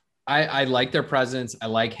I like their presence. I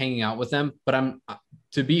like hanging out with them, but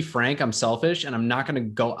to be frank, I'm selfish and I'm not going to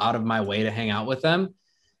go out of my way to hang out with them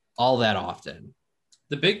all that often.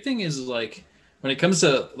 The big thing is like, when it comes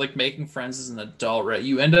to like making friends as an adult, right?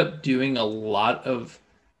 You end up doing a lot of,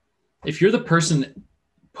 if you're the person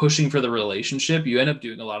pushing for the relationship, you end up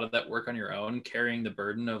doing a lot of that work on your own, carrying the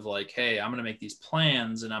burden of like, hey, I'm going to make these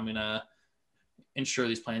plans and I'm going to ensure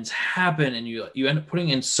these plans happen. And you end up putting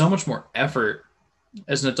in so much more effort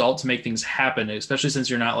as an adult to make things happen, especially since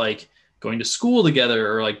you're not like going to school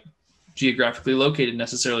together or like geographically located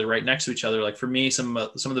necessarily right next to each other. Like for me, some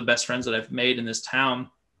of the best friends that I've made in this town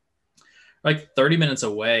like 30 minutes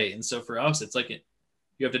away. And so for us, it's like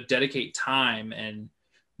you have to dedicate time and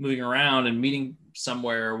moving around and meeting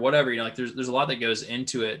somewhere or whatever, you know, like there's a lot that goes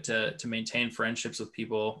into it to maintain friendships with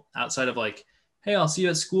people outside of like, hey, I'll see you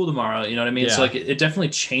at school tomorrow. You know what I mean? Yeah. So like it definitely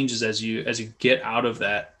changes as you get out of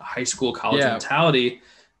that high school college mentality,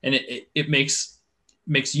 and it makes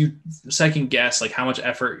you second guess like how much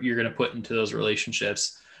effort you're going to put into those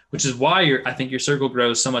relationships, which is why I think your circle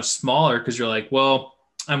grows so much smaller because you're like, well,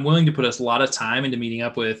 I'm willing to put a lot of time into meeting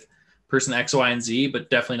up with person X, Y, and Z, but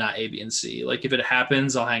definitely not A, B, and C. Like if it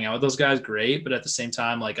happens, I'll hang out with those guys. Great. But at the same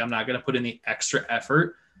time, like I'm not going to put in the extra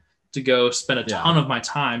effort to go spend a ton of my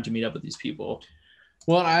time to meet up with these people.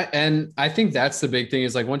 Well, I think that's the big thing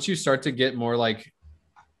is like, once you start to get more like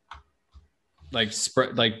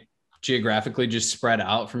spread, like geographically just spread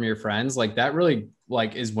out from your friends, like that really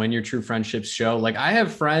like is when your true friendships show. Like I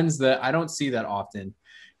have friends that I don't see that often,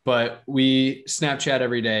 but we Snapchat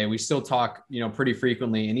every day. We still talk, you know, pretty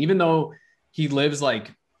frequently. And even though he lives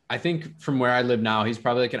like I think from where I live now, he's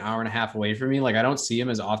probably like an hour and a half away from me. Like I don't see him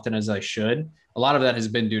as often as I should. A lot of that has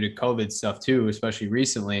been due to COVID stuff too, especially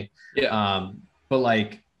recently. Yeah. But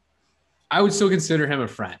like I would still consider him a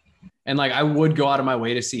friend. And like I would go out of my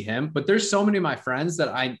way to see him. But there's so many of my friends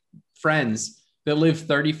that live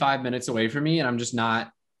 35 minutes away from me. And I'm just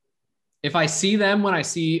not, if I see them when I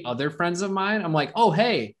see other friends of mine, I'm like, oh,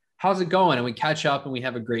 hey, how's it going? And we catch up and we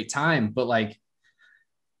have a great time. But like,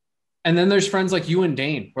 and then there's friends like you and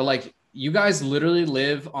Dane, where like you guys literally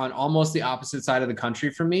live on almost the opposite side of the country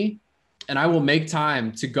from me. And I will make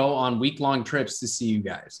time to go on week-long trips to see you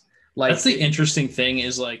guys. Like that's the interesting thing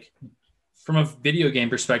is like from a video game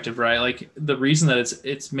perspective, right? Like the reason that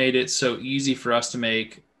it's made it so easy for us to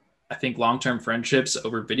make, I think, long-term friendships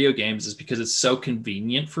over video games is because it's so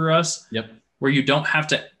convenient for us. Yep. Where you don't have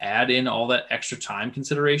to add in all that extra time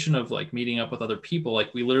consideration of like meeting up with other people.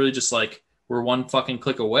 Like we literally just like we're one fucking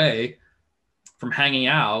click away from hanging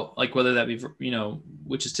out, like whether that be, you know,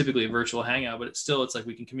 which is typically a virtual hangout, but it's like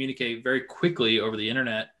we can communicate very quickly over the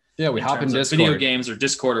internet. Yeah, we hop in Discord, video games or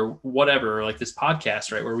Discord or whatever, or like this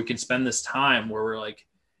podcast, right? Where we can spend this time where we're like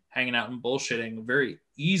hanging out and bullshitting very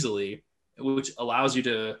easily, which allows you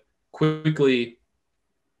to quickly,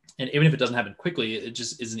 and even if it doesn't happen quickly, it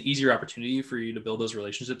just is an easier opportunity for you to build those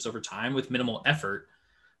relationships over time with minimal effort.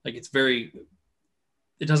 Like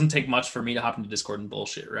it doesn't take much for me to hop into Discord and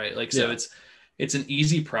bullshit, right? Like, so it's an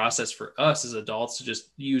easy process for us as adults to just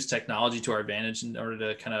use technology to our advantage in order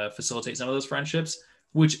to kind of facilitate some of those friendships,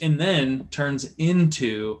 which and then turns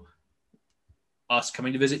into us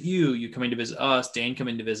coming to visit you coming to visit us, Dane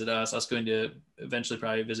coming to visit us going to eventually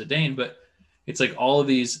probably visit Dane. But it's like all of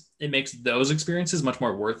these, it makes those experiences much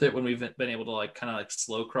more worth it when we've been able to like kind of like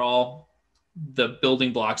slow crawl the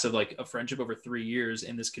building blocks of like a friendship over 3 years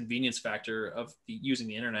in this convenience factor of using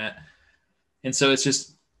the internet. And so it's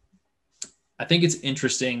just, I think it's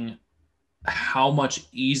interesting how much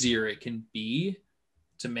easier it can be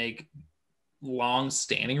to make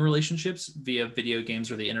long-standing relationships via video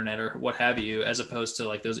games or the internet or what have you, as opposed to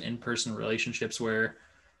like those in-person relationships where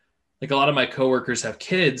like a lot of my coworkers have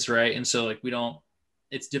kids, right? And so like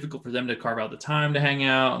it's difficult for them to carve out the time to hang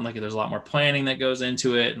out, and like there's a lot more planning that goes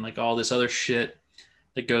into it and like all this other shit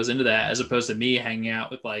that goes into that, as opposed to me hanging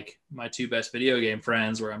out with like my two best video game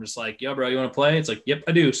friends where I'm just like, yo bro, you want to play? It's like, yep,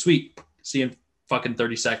 I do. Sweet. See you in fucking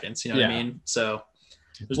 30 seconds. You know what I mean? So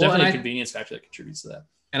there's definitely a convenience factor that contributes to that.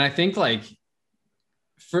 And I think like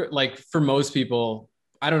for most people,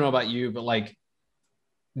 I don't know about you, but like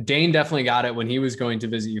Dane definitely got it when he was going to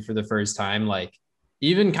visit you for the first time. Like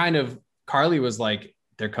even kind of Carly was like,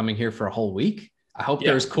 they're coming here for a whole week. I hope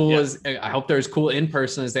they're as cool in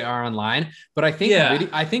person as they are online. But I think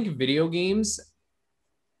I think video games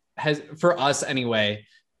has, for us anyway,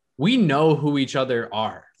 we know who each other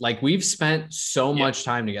are. Like we've spent so much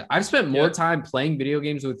time together. I've spent more time playing video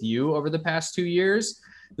games with you over the past 2 years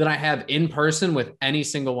than I have in person with any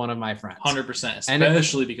single one of my friends. 100%,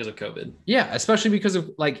 especially because of COVID. Yeah, especially because of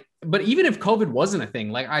like, but even if COVID wasn't a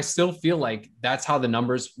thing, like I still feel like that's how the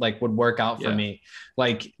numbers like would work out for me.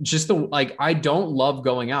 Like just I don't love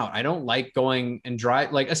going out. I don't like going and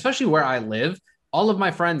drive, like, especially where I live. All of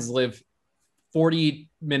my friends live 40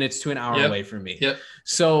 minutes to an hour away from me.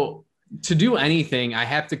 So to do anything, I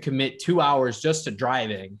have to commit 2 hours just to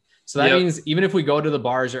driving. So that means even if we go to the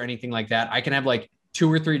bars or anything like that, I can have like 2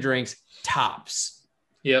 or 3 drinks tops.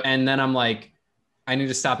 And then I'm like, I need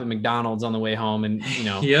to stop at McDonald's on the way home and, you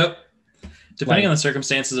know. Depending on the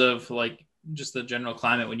circumstances of like just the general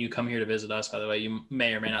climate, when you come here to visit us, by the way, you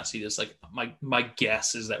may or may not see this. Like my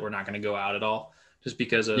guess is that we're not going to go out at all just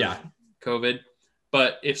because of COVID.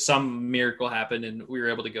 But if some miracle happened and we were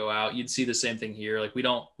able to go out, you'd see the same thing here. Like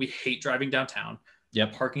we hate driving downtown.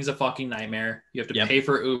 Parking's a fucking nightmare. You have to pay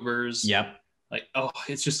for Ubers. Like, oh,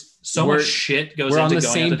 it's just so much shit goes into going. We're on the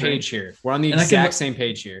same page here. We're on the exact same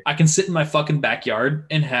page here. I can sit in my fucking backyard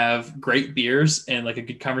and have great beers and like a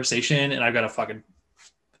good conversation. And I've got a fucking,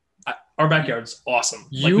 our backyard's awesome.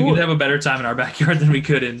 Like we could have a better time in our backyard than we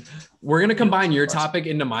could in. We're going to combine your topic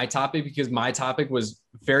into my topic because my topic was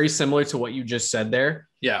very similar to what you just said there.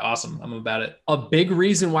 Yeah. Awesome. I'm about it. A big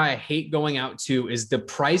reason why I hate going out too is the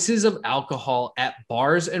prices of alcohol at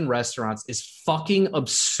bars and restaurants is fucking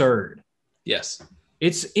absurd. Yes.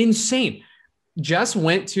 It's insane. Jess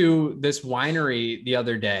went to this winery the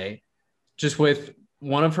other day just with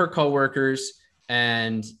one of her coworkers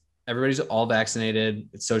and everybody's all vaccinated.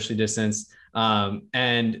 It's socially distanced.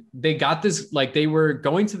 And they got this, like they were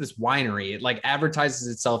going to this winery. It like advertises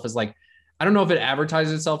itself as like, I don't know if it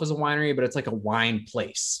advertises itself as a winery, but it's like a wine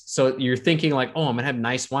place. So you're thinking like, oh, I'm gonna have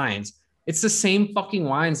nice wines. It's the same fucking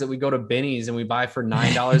wines that we go to Benny's and we buy for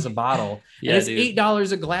 $9 a bottle. Yeah, and it's dude.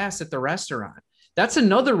 $8 a glass at the restaurant. That's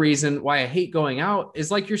another reason why I hate going out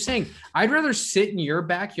is like you're saying, I'd rather sit in your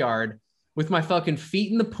backyard with my fucking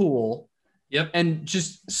feet in the pool. Yep. And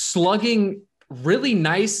just slugging really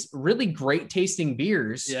nice, really great tasting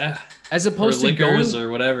beers. Yeah. As opposed or to liquors going or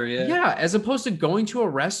whatever. Yeah. Yeah. As opposed to going to a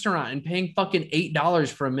restaurant and paying fucking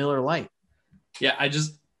 $8 for a Miller Lite. Yeah.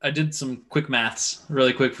 I did some quick maths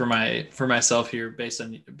really quick for myself here based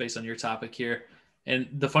on your topic here. And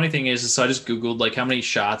the funny thing is so I just Googled like how many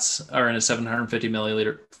shots are in a 750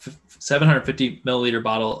 milliliter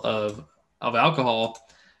bottle of alcohol.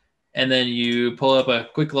 And then you pull up a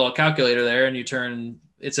quick little calculator there and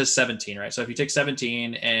it says 17, right? So if you take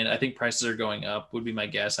 17, and I think prices are going up would be my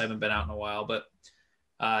guess. I haven't been out in a while, but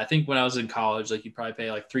I think when I was in college, like you'd probably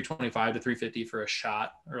pay like $325 to $350 for a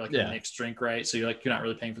shot or like a mixed drink, right? So you're not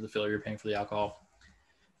really paying for the filler, you're paying for the alcohol.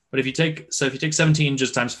 But if you take 17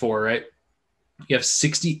 just times 4, right? You have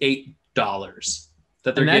 $68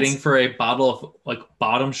 that they're getting for a bottle of like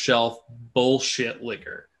bottom shelf bullshit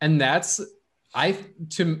liquor. And that's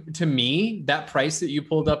to me, that price that you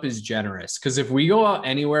pulled up is generous. Because if we go out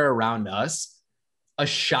anywhere around us, a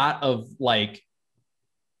shot of like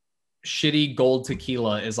shitty gold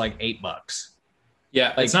tequila is like $8.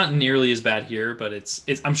 Yeah, like, it's not nearly as bad here, but it's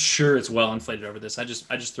I'm sure it's well inflated over this. I just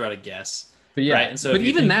threw out a guess. But yeah, right? And so but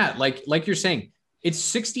even that, like you're saying, it's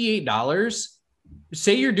 $68.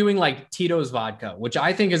 Say you're doing like Tito's vodka, which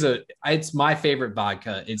I think it's my favorite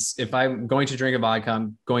vodka. It's if I'm going to drink a vodka,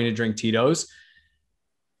 I'm going to drink Tito's.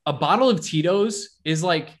 A bottle of Tito's is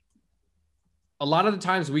like a lot of the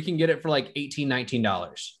times we can get it for like $18,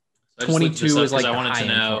 $19. 22 is like I wanted to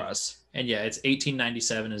know for us. And yeah, it's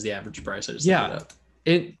 $18.97 is the average price. I just looked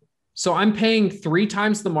it up. So I'm paying 3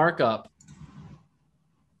 times the markup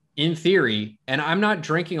in theory, and I'm not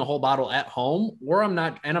drinking a whole bottle at home, I'm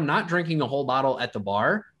not drinking a whole bottle at the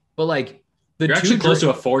bar, but like you're actually close to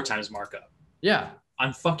a 4 times markup. Yeah.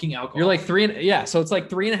 On fucking alcohol. You're like 3. Yeah. So it's like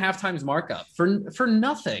 3.5 times markup for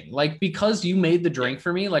nothing. Like, because you made the drink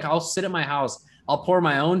for me, like I'll sit at my house, I'll pour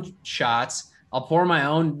my own shots, I'll pour my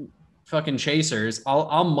own fucking chasers.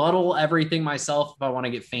 I'll muddle everything myself if I want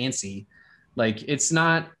to get fancy. Like, it's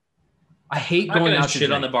not, I hate going out to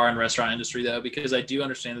shit on the bar and restaurant industry though, because I do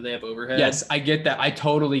understand that they have overhead. Yes, I get that. I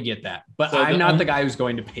totally get that. But so I'm not the guy who's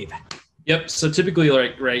going to pay that. Yep. So typically,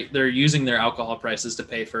 like, right, they're using their alcohol prices to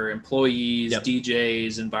pay for employees,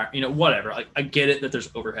 DJs, and whatever. Like, I get it that there's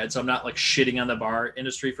overhead. So I'm not like shitting on the bar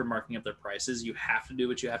industry for marking up their prices. You have to do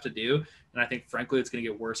what you have to do. And I think, frankly, it's going to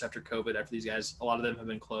get worse after COVID. After these guys, a lot of them have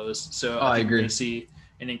been closed. So I think we're going to see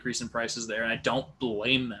an increase in prices there. And I don't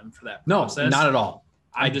blame them for that process. No, not at all.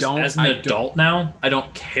 As an adult now, I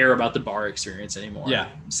don't care about the bar experience anymore. Yeah,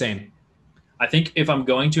 same. I think if I'm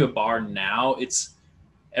going to a bar now, it's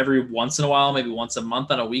every once in a while, maybe once a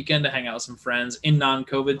month on a weekend to hang out with some friends. In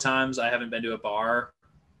non-COVID times, I haven't been to a bar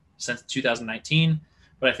since 2019.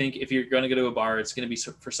 But I think if you're going to go to a bar, it's going to be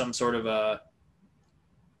for some sort of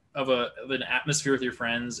an atmosphere with your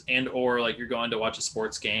friends, and or like you're going to watch a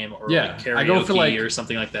sports game or like karaoke I go for like, or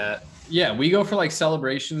something like that. Yeah, we go for like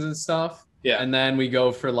celebrations and stuff. Yeah. And then we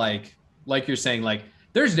go for like you're saying, like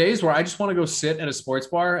there's days where I just want to go sit at a sports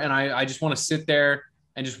bar and I just want to sit there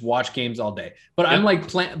and just watch games all day. But I'm like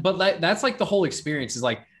that's like the whole experience is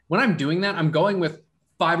like when I'm doing that, I'm going with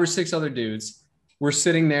 5 or 6 other dudes. We're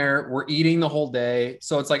sitting there, we're eating the whole day.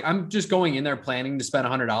 So it's like I'm just going in there planning to spend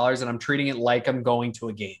 $100 and I'm treating it like I'm going to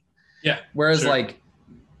a game. Yeah. Whereas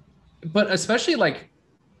but especially like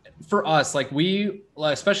for us, like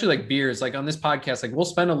especially like beers, like on this podcast, like we'll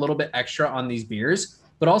spend a little bit extra on these beers,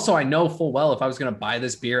 but also I know full well if I was going to buy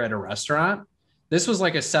this beer at a restaurant, this was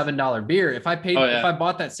like a $7 beer. If I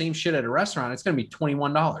bought that same shit at a restaurant, it's going to be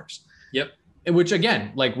 $21. Yep. Which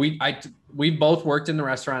again, like we both worked in the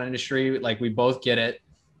restaurant industry, like we both get it.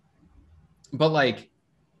 But like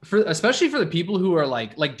especially for the people who are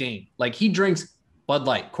like Dane, like he drinks Bud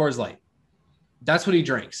Light, Coors Light. That's what he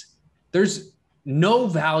drinks. There's no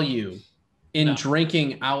value in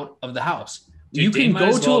drinking out of the house. Dude, you can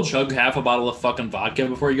go to chug half a bottle of fucking vodka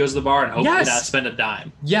before he goes to the bar and hopefully not spend a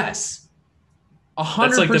dime. Yes. 100%.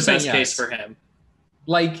 That's like the best case for him.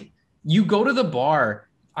 Like you go to the bar,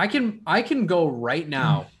 I can go right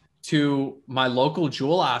now to my local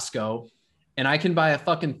Jewel Osco and I can buy a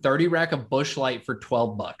fucking 30 rack of Busch Light for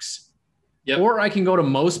 $12. Yep. Or I can go to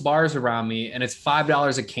most bars around me and it's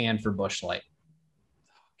 $5 a can for Busch Light.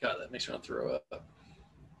 God, that makes me want to throw up.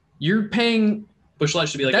 You're paying Busch Light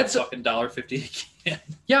should be like a fucking $1.50 a can.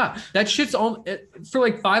 Yeah, that shit's for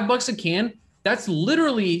like $5 a can. That's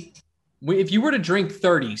literally if you were to drink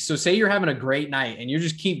 30, so say you're having a great night and you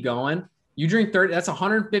just keep going, you drink 30, that's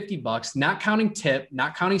 $150, not counting tip,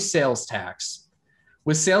 not counting sales tax.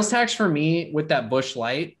 With sales tax for me, with that Busch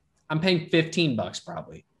Light, I'm paying $15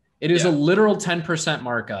 probably. It is a literal 10%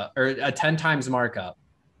 markup or a 10 times markup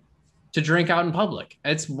to drink out in public.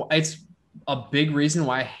 It's a big reason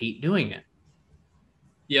why I hate doing it.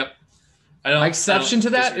 Yep. My exception to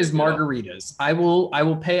that is margaritas. I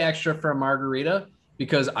will pay extra for a margarita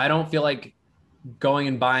because I don't feel like going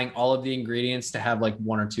and buying all of the ingredients to have like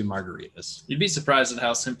 1 or 2 margaritas. You'd be surprised at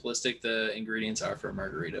how simplistic the ingredients are for a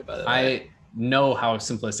margarita, by the way. I know how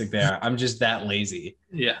simplistic they are. I'm just that lazy.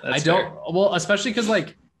 Yeah. Well, especially because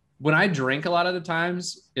like when I drink a lot of the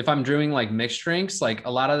times, if I'm doing like mixed drinks, like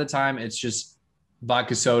a lot of the time it's just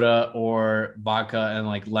vodka soda or vodka and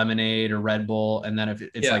like lemonade or Red Bull. And then if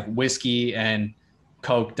it's like whiskey and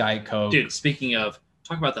Coke, Diet Coke. Dude, speaking of,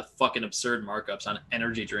 talk about the fucking absurd markups on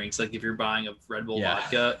energy drinks. Like if you're buying a Red Bull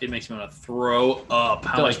vodka, it makes me want to throw up.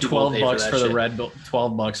 How much like $12 for the Red Bull,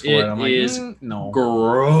 $12 for it. I'm like, no,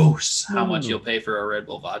 gross. How much you'll pay for a Red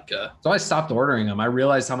Bull vodka? So I stopped ordering them. I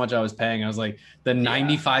realized how much I was paying. I was like, the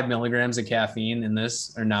 95 milligrams of caffeine in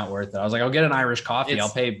this are not worth it. I was like, I'll get an Irish coffee. I'll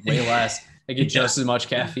pay way less. I get just as much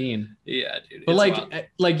caffeine. Yeah, dude. But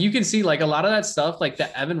like you can see like a lot of that stuff, like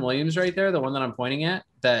the Evan Williams right there, the one that I'm pointing at,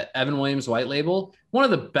 that Evan Williams white label, one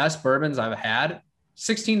of the best bourbons I've had,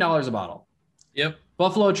 $16 a bottle. Yep.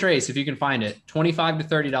 Buffalo Trace, if you can find it, $25 to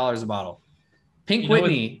 $30 a bottle. Pink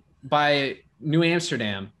Whitney by New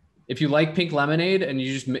Amsterdam. If you like pink lemonade and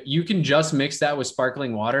you can just mix that with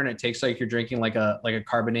sparkling water and it tastes like you're drinking like a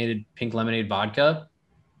carbonated pink lemonade vodka,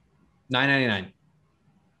 $9.99.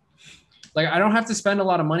 Like I don't have to spend a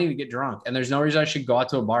lot of money to get drunk, and there's no reason I should go out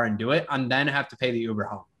to a bar and do it and then have to pay the Uber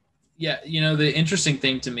home. Yeah, the interesting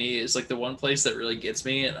thing to me is like the one place that really gets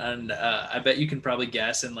me, and I bet you can probably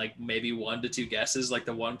guess in like maybe 1 to 2 guesses, like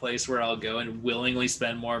the one place where I'll go and willingly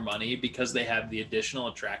spend more money because they have the additional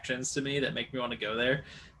attractions to me that make me want to go there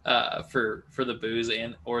for the booze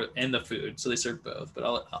and the food. So they serve both,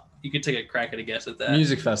 but you could take a crack at a guess at that.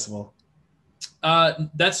 Music festival.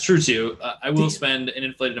 That's true too. I will spend an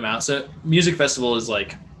inflated amount. So music festival is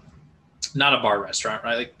like not a bar restaurant,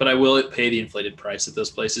 right? Like, but I will pay the inflated price at those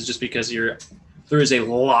places just because there is a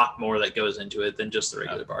lot more that goes into it than just the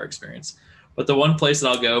regular bar experience. But the one place that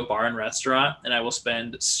I'll go, bar and restaurant, and I will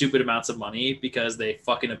spend stupid amounts of money because they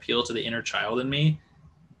fucking appeal to the inner child in me,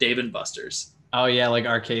 Dave & Buster's. Oh yeah, like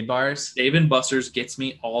arcade bars. Dave & Buster's gets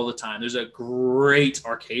me all the time. There's a great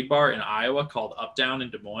arcade bar in Iowa called Up Down in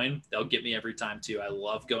Des Moines. They'll get me every time too. I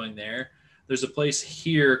love going there. There's a place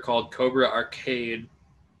here called Cobra Arcade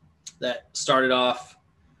that started off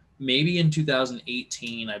maybe in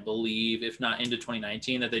 2018, I believe, if not into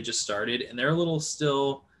 2019, that they just started. And they're a little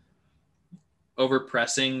still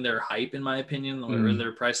overpressing their hype, in my opinion. Or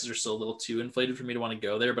their prices are still a little too inflated for me to want to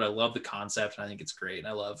go there. But I love the concept, and I think it's great. And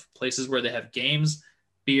I love places where they have games,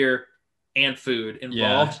 beer, and food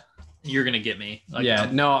involved. Yeah. You're going to get me. Like,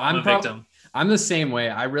 I'm a victim. I'm the same way.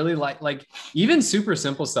 I really like even super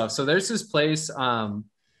simple stuff. So there's this place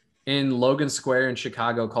in Logan Square in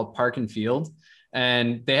Chicago called Park and Field.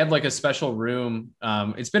 And they have like a special room.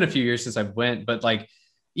 It's been a few years since I went, but like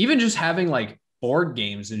even just having like board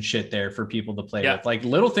games and shit there for people to play with, like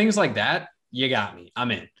little things like that. You got me.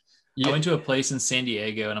 I'm in. I went to a place in San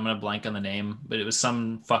Diego, and I'm going to blank on the name, but it was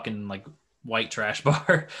some fucking like white trash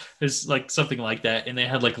bar. It's like something like that. And they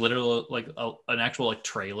had like literally like an actual like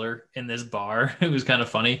trailer in this bar. It was kind of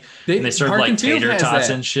funny. They served like tater tots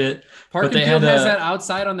and shit. Park and Field has that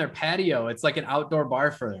outside on their patio. It's like an outdoor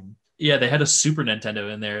bar for them. Yeah, they had a Super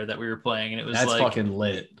Nintendo in there that we were playing, and it was that's fucking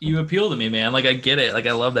lit. You appeal to me, man. Like I get it. Like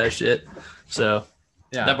I love that shit. So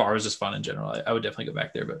yeah, that bar was just fun in general. I would definitely go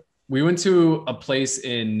back there. But we went to a place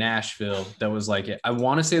in Nashville that was like it. I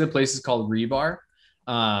want to say the place is called Rebar.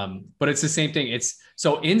 But it's the same thing. It's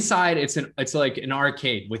so inside it's like an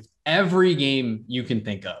arcade with every game you can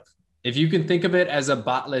think of. If you can think of it as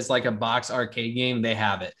like a box arcade game, they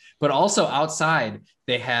have it. But also outside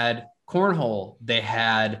they had cornhole. They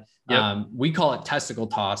had, we call it testicle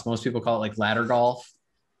toss. Most people call it like ladder golf.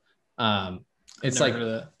 It's like,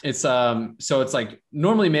 so it's like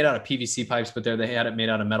normally made out of PVC pipes, but they had it made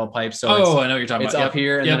out of metal pipes. So I know what you're talking about. It's up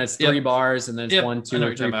here and then it's 3 bars and then it's 1, 2,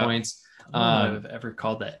 or 3 points. I've ever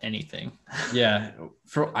called that anything. Yeah,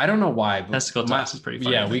 I don't know why. But testicle toss is pretty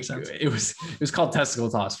funny. Yeah, it was called testicle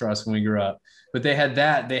toss for us when we grew up. But they had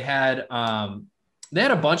that. They had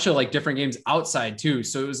a bunch of like different games outside too.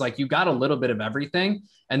 So it was like you got a little bit of everything,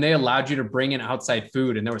 and they allowed you to bring in outside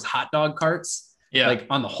food. And there was hot dog carts, like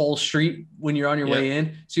on the whole street when you're on your way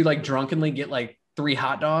in. So you like drunkenly get like 3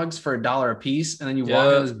 hot dogs for $1 a piece, and then you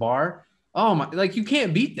walk in this bar. Oh my, like you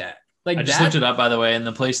can't beat that. Like I just that. looked it up, by the way, and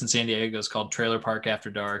the place in San Diego is called Trailer Park After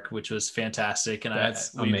Dark, which was fantastic, and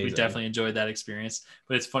That's we amazing. definitely enjoyed that experience.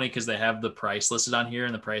 But it's funny because they have the price listed on here,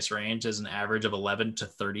 and the price range is an average of $11 to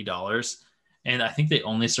 $30, and I think they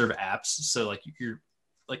only serve apps, so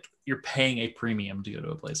you're paying a premium to go to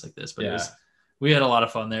a place like this. But we had a lot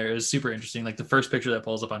of fun there. It was super interesting. Like the first picture that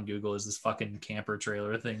pulls up on Google is this fucking camper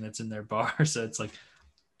trailer thing that's in their bar. So it's like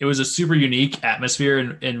it was a super unique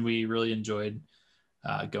atmosphere, and we really enjoyed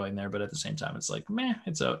going there. But at the same time, it's like, meh,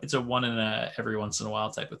 it's a one in a every once in a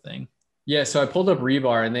while type of thing. Yeah, so I pulled up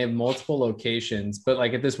Rebar and they have multiple locations, but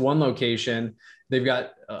like at this one location, they've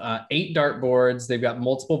got 8 dartboards, they've got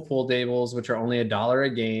multiple pool tables, which are only $1 a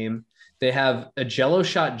game. They have a Jello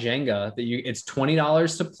shot Jenga that it's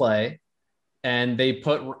 $20 to play, and they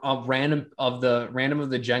put a random of the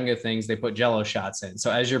Jenga things. They put Jello shots in,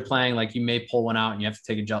 so as you're playing, like you may pull one out and you have to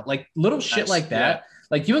take a Jello, like little shit like that. Yeah.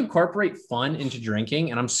 Like you incorporate fun into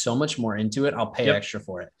drinking, and I'm so much more into it. I'll pay extra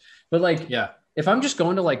for it, but like if I'm just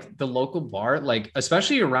going to like the local bar, like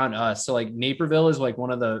especially around us, so like Naperville is like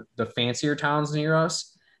one of the fancier towns near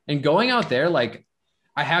us, and going out there, like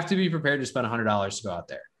I have to be prepared to spend $100 to go out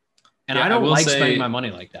there, and I don't like spending my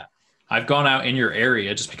money like that. I've gone out in your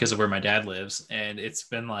area just because of where my dad lives, and it's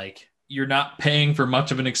been like you're not paying for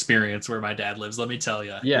much of an experience where my dad lives. Let me tell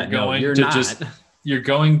you, you're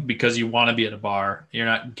going because you want to be at a bar. You're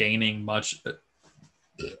not gaining much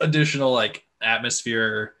additional like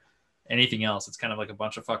atmosphere. Anything else, it's kind of like a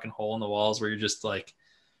bunch of fucking hole in the walls where you're just like,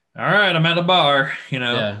 all right, I'm at a bar, you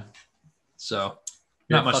know. Yeah. So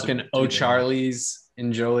you're not much fucking O'Charlie's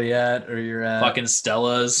in Joliet, or you're at fucking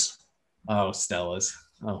Stella's. Oh, Stella's.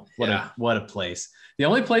 Oh, what a place. The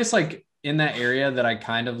only place like in that area that I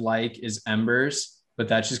kind of like is Embers, but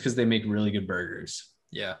that's just because they make really good burgers.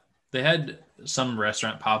 Yeah, they had some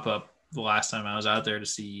restaurant pop up the last time I was out there to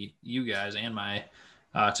see you guys and my.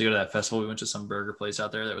 To go to that festival. We went to some burger place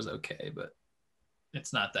out there that was okay, but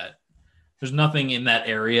it's not that. There's nothing in that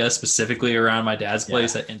area specifically around my dad's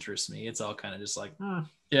place that interests me. It's all kind of just like, okay.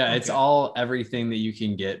 It's all everything that you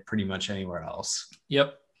can get pretty much anywhere else.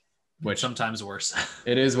 Yep. Which sometimes worse.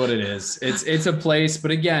 It is what it is. It's a place,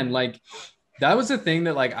 but again, like that was the thing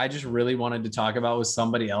that like I just really wanted to talk about with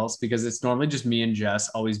somebody else, because it's normally just me and Jess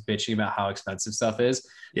always bitching about how expensive stuff is.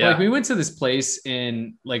 Yeah. Like we went to this place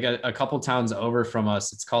in like a couple towns over from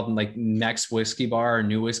us. It's called like Next Whiskey Bar or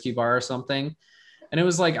New Whiskey Bar or something. And it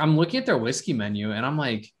was like, I'm looking at their whiskey menu and I'm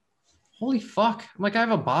like, holy fuck. I'm like, I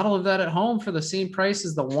have a bottle of that at home for the same price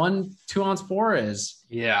as the 1 2-ounce pour is.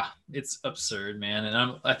 Yeah, it's absurd, man.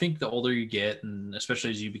 And I think the older you get, and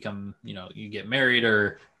especially as you become, you get married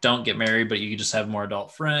or don't get married, but you just have more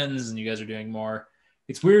adult friends and you guys are doing more.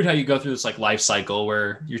 It's weird how you go through this like life cycle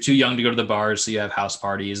where you're too young to go to the bars, so you have house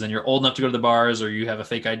parties. Then you're old enough to go to the bars, or you have a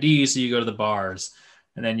fake ID, so you go to the bars.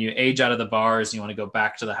 And then you age out of the bars and you want to go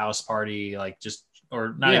back to the house party, like just,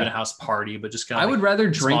 or not even a house party, but just kind of. I would rather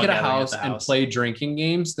drink at a house and play drinking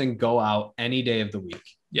games than go out any day of the week.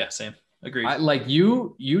 Yeah, same. Agreed. Like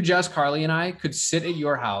you, Jess, Carly, and I could sit at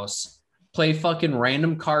your house, play fucking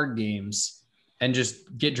random card games, and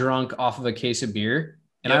just get drunk off of a case of beer.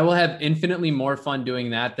 And I will have infinitely more fun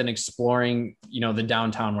doing that than exploring, the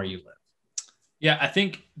downtown where you live. Yeah, I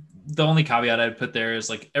think the only caveat I'd put there is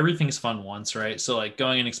like everything's fun once, right? So like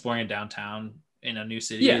going and exploring a downtown in a new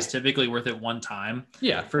city is typically worth it one time.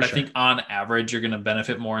 Yeah, for sure. I think on average, you're going to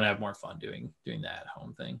benefit more and have more fun doing that at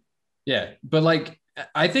home thing. Yeah. But like,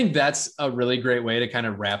 I think that's a really great way to kind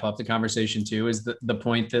of wrap up the conversation too, is the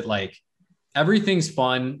point that like everything's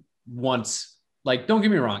fun once. Like, don't get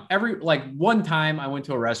me wrong. One time I went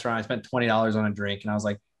to a restaurant, I spent $20 on a drink and I was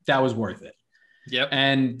like, that was worth it. Yep.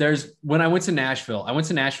 And when I went to Nashville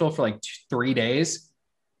for like 3 days.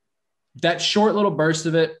 That short little burst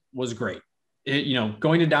of it was great.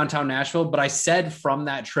 Going to downtown Nashville. But I said from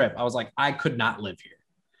that trip, I was like, I could not live here.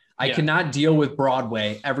 I cannot deal with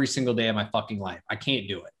Broadway every single day of my fucking life. I can't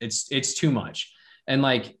do it. It's too much. And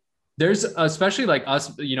like, there's especially like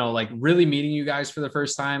us, like really meeting you guys for the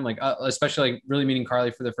first time, like especially like really meeting Carly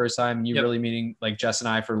for the first time, you really meeting like Jess and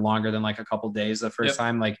I for longer than like a couple days the first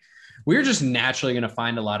time. Like we're just naturally going to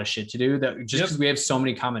find a lot of shit to do that just because we have so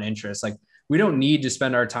many common interests. Like we don't need to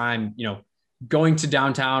spend our time, going to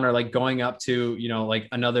downtown or like going up to, like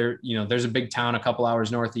another, there's a big town a couple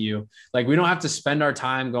hours north of you. Like we don't have to spend our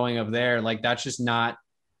time going up there. Like that's just not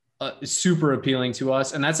super appealing to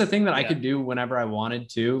us. And that's the thing that I could do whenever I wanted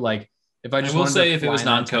to. Like If I I just will wanted say to if it fly was in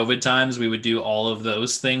non-COVID times, we would do all of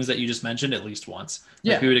those things that you just mentioned at least once.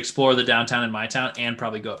 Like yeah, we would explore the downtown in my town and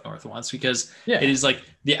probably go up north once because yeah, it is like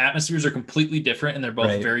the atmospheres are completely different and they're both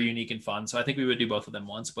right. very unique and fun. So I think we would do both of them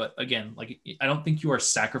once. But again, like I don't think you are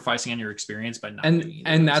sacrificing on your experience by not doing either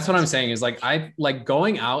And of those that's what I'm things. saying is like I like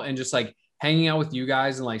going out and just like hanging out with you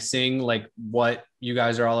guys and like seeing like what you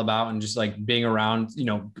guys are all about and just like being around, you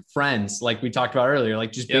know, friends like we talked about earlier,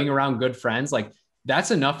 like just being around good friends, like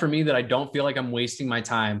that's enough for me that I don't feel like I'm wasting my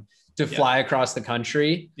time to fly across the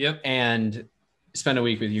country and spend a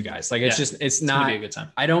week with you guys. Like it's just it's not gonna be a good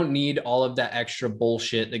time. I don't need all of that extra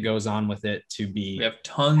bullshit that goes on with it to be. We have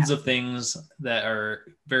tons of things that are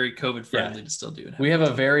very COVID friendly to still do. We have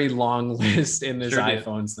a very long list in this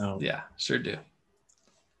iPhone's note. Yeah, sure do.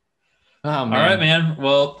 Oh, man. All right, man.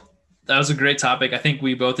 Well, that was a great topic. I think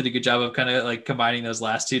we both did a good job of kind of like combining those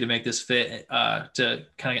last two to make this fit to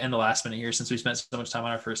kind of end the last minute here since we spent so much time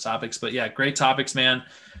on our first topics. But yeah, great topics, man.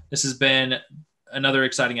 This has been another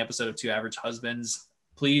exciting episode of Two Average Husbands.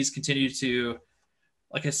 Please continue to,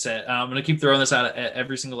 like I said, I'm going to keep throwing this out at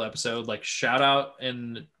every single episode. Like shout out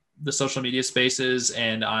in the social media spaces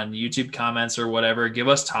and on YouTube comments or whatever. Give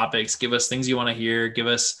us topics, give us things you want to hear, give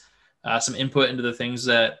us some input into the things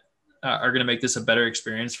that are going to make this a better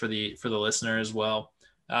experience for the listener as well.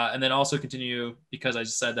 And then also continue, because I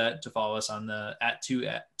just said that, to follow us on the at two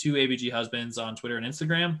ABG Husbands on Twitter and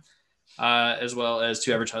Instagram, as well as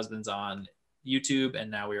Two Average Husbands on YouTube. And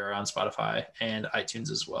now we are on Spotify and iTunes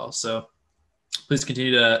as well. So please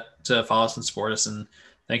continue to follow us and support us. And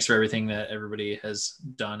thanks for everything that everybody has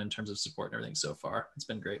done in terms of support and everything so far. It's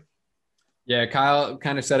been great. Yeah, Kyle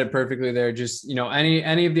kind of said it perfectly there. Just, you know,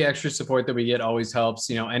 any of the extra support that we get always helps.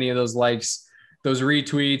 You know, any of those likes, those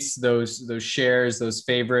retweets, those shares, those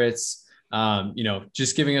favorites, you know,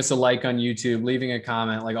 just giving us a like on YouTube, leaving a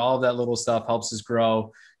comment, like all of that little stuff helps us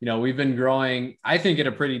grow. You know, we've been growing, I think, at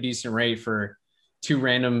a pretty decent rate for two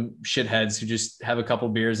random shitheads who just have a couple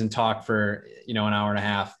beers and talk for, you know, an hour and a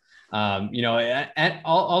half. You know, at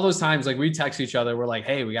all those times, like we text each other, we're like,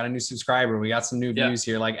 hey, we got a new subscriber, we got some new views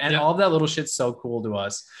here, like, and all of that little shit's so cool to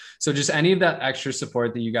us. So just any of that extra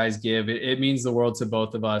support that you guys give, it means the world to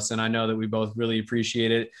both of us. And I know that we both really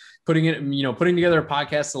appreciate it. Putting together a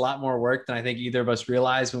podcast is a lot more work than I think either of us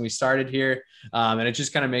realized when we started here. And it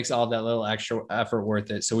just kind of makes all that little extra effort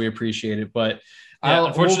worth it. So we appreciate it. But yeah,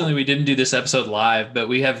 unfortunately, we didn't do this episode live, but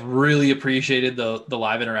we have really appreciated the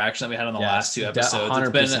live interaction that we had on the last two episodes.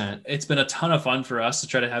 100%. It's been a ton of fun for us to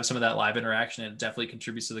try to have some of that live interaction. It definitely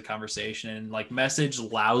contributes to the conversation. And like message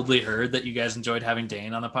loudly heard that you guys enjoyed having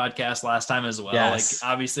Dane on the podcast last time as well. Yes.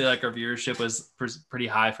 Like obviously, like our viewership was pretty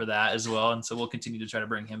high for that as well. And so we'll continue to try to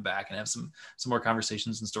bring him back and have some more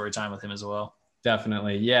conversations and story time with him as well.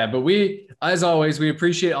 Definitely. Yeah. But we, as always, we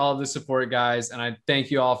appreciate all of the support, guys. And I thank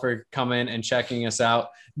you all for coming and checking us out.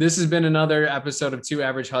 This has been another episode of Two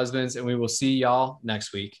Average Husbands, and we will see y'all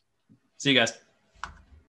next week. See you guys.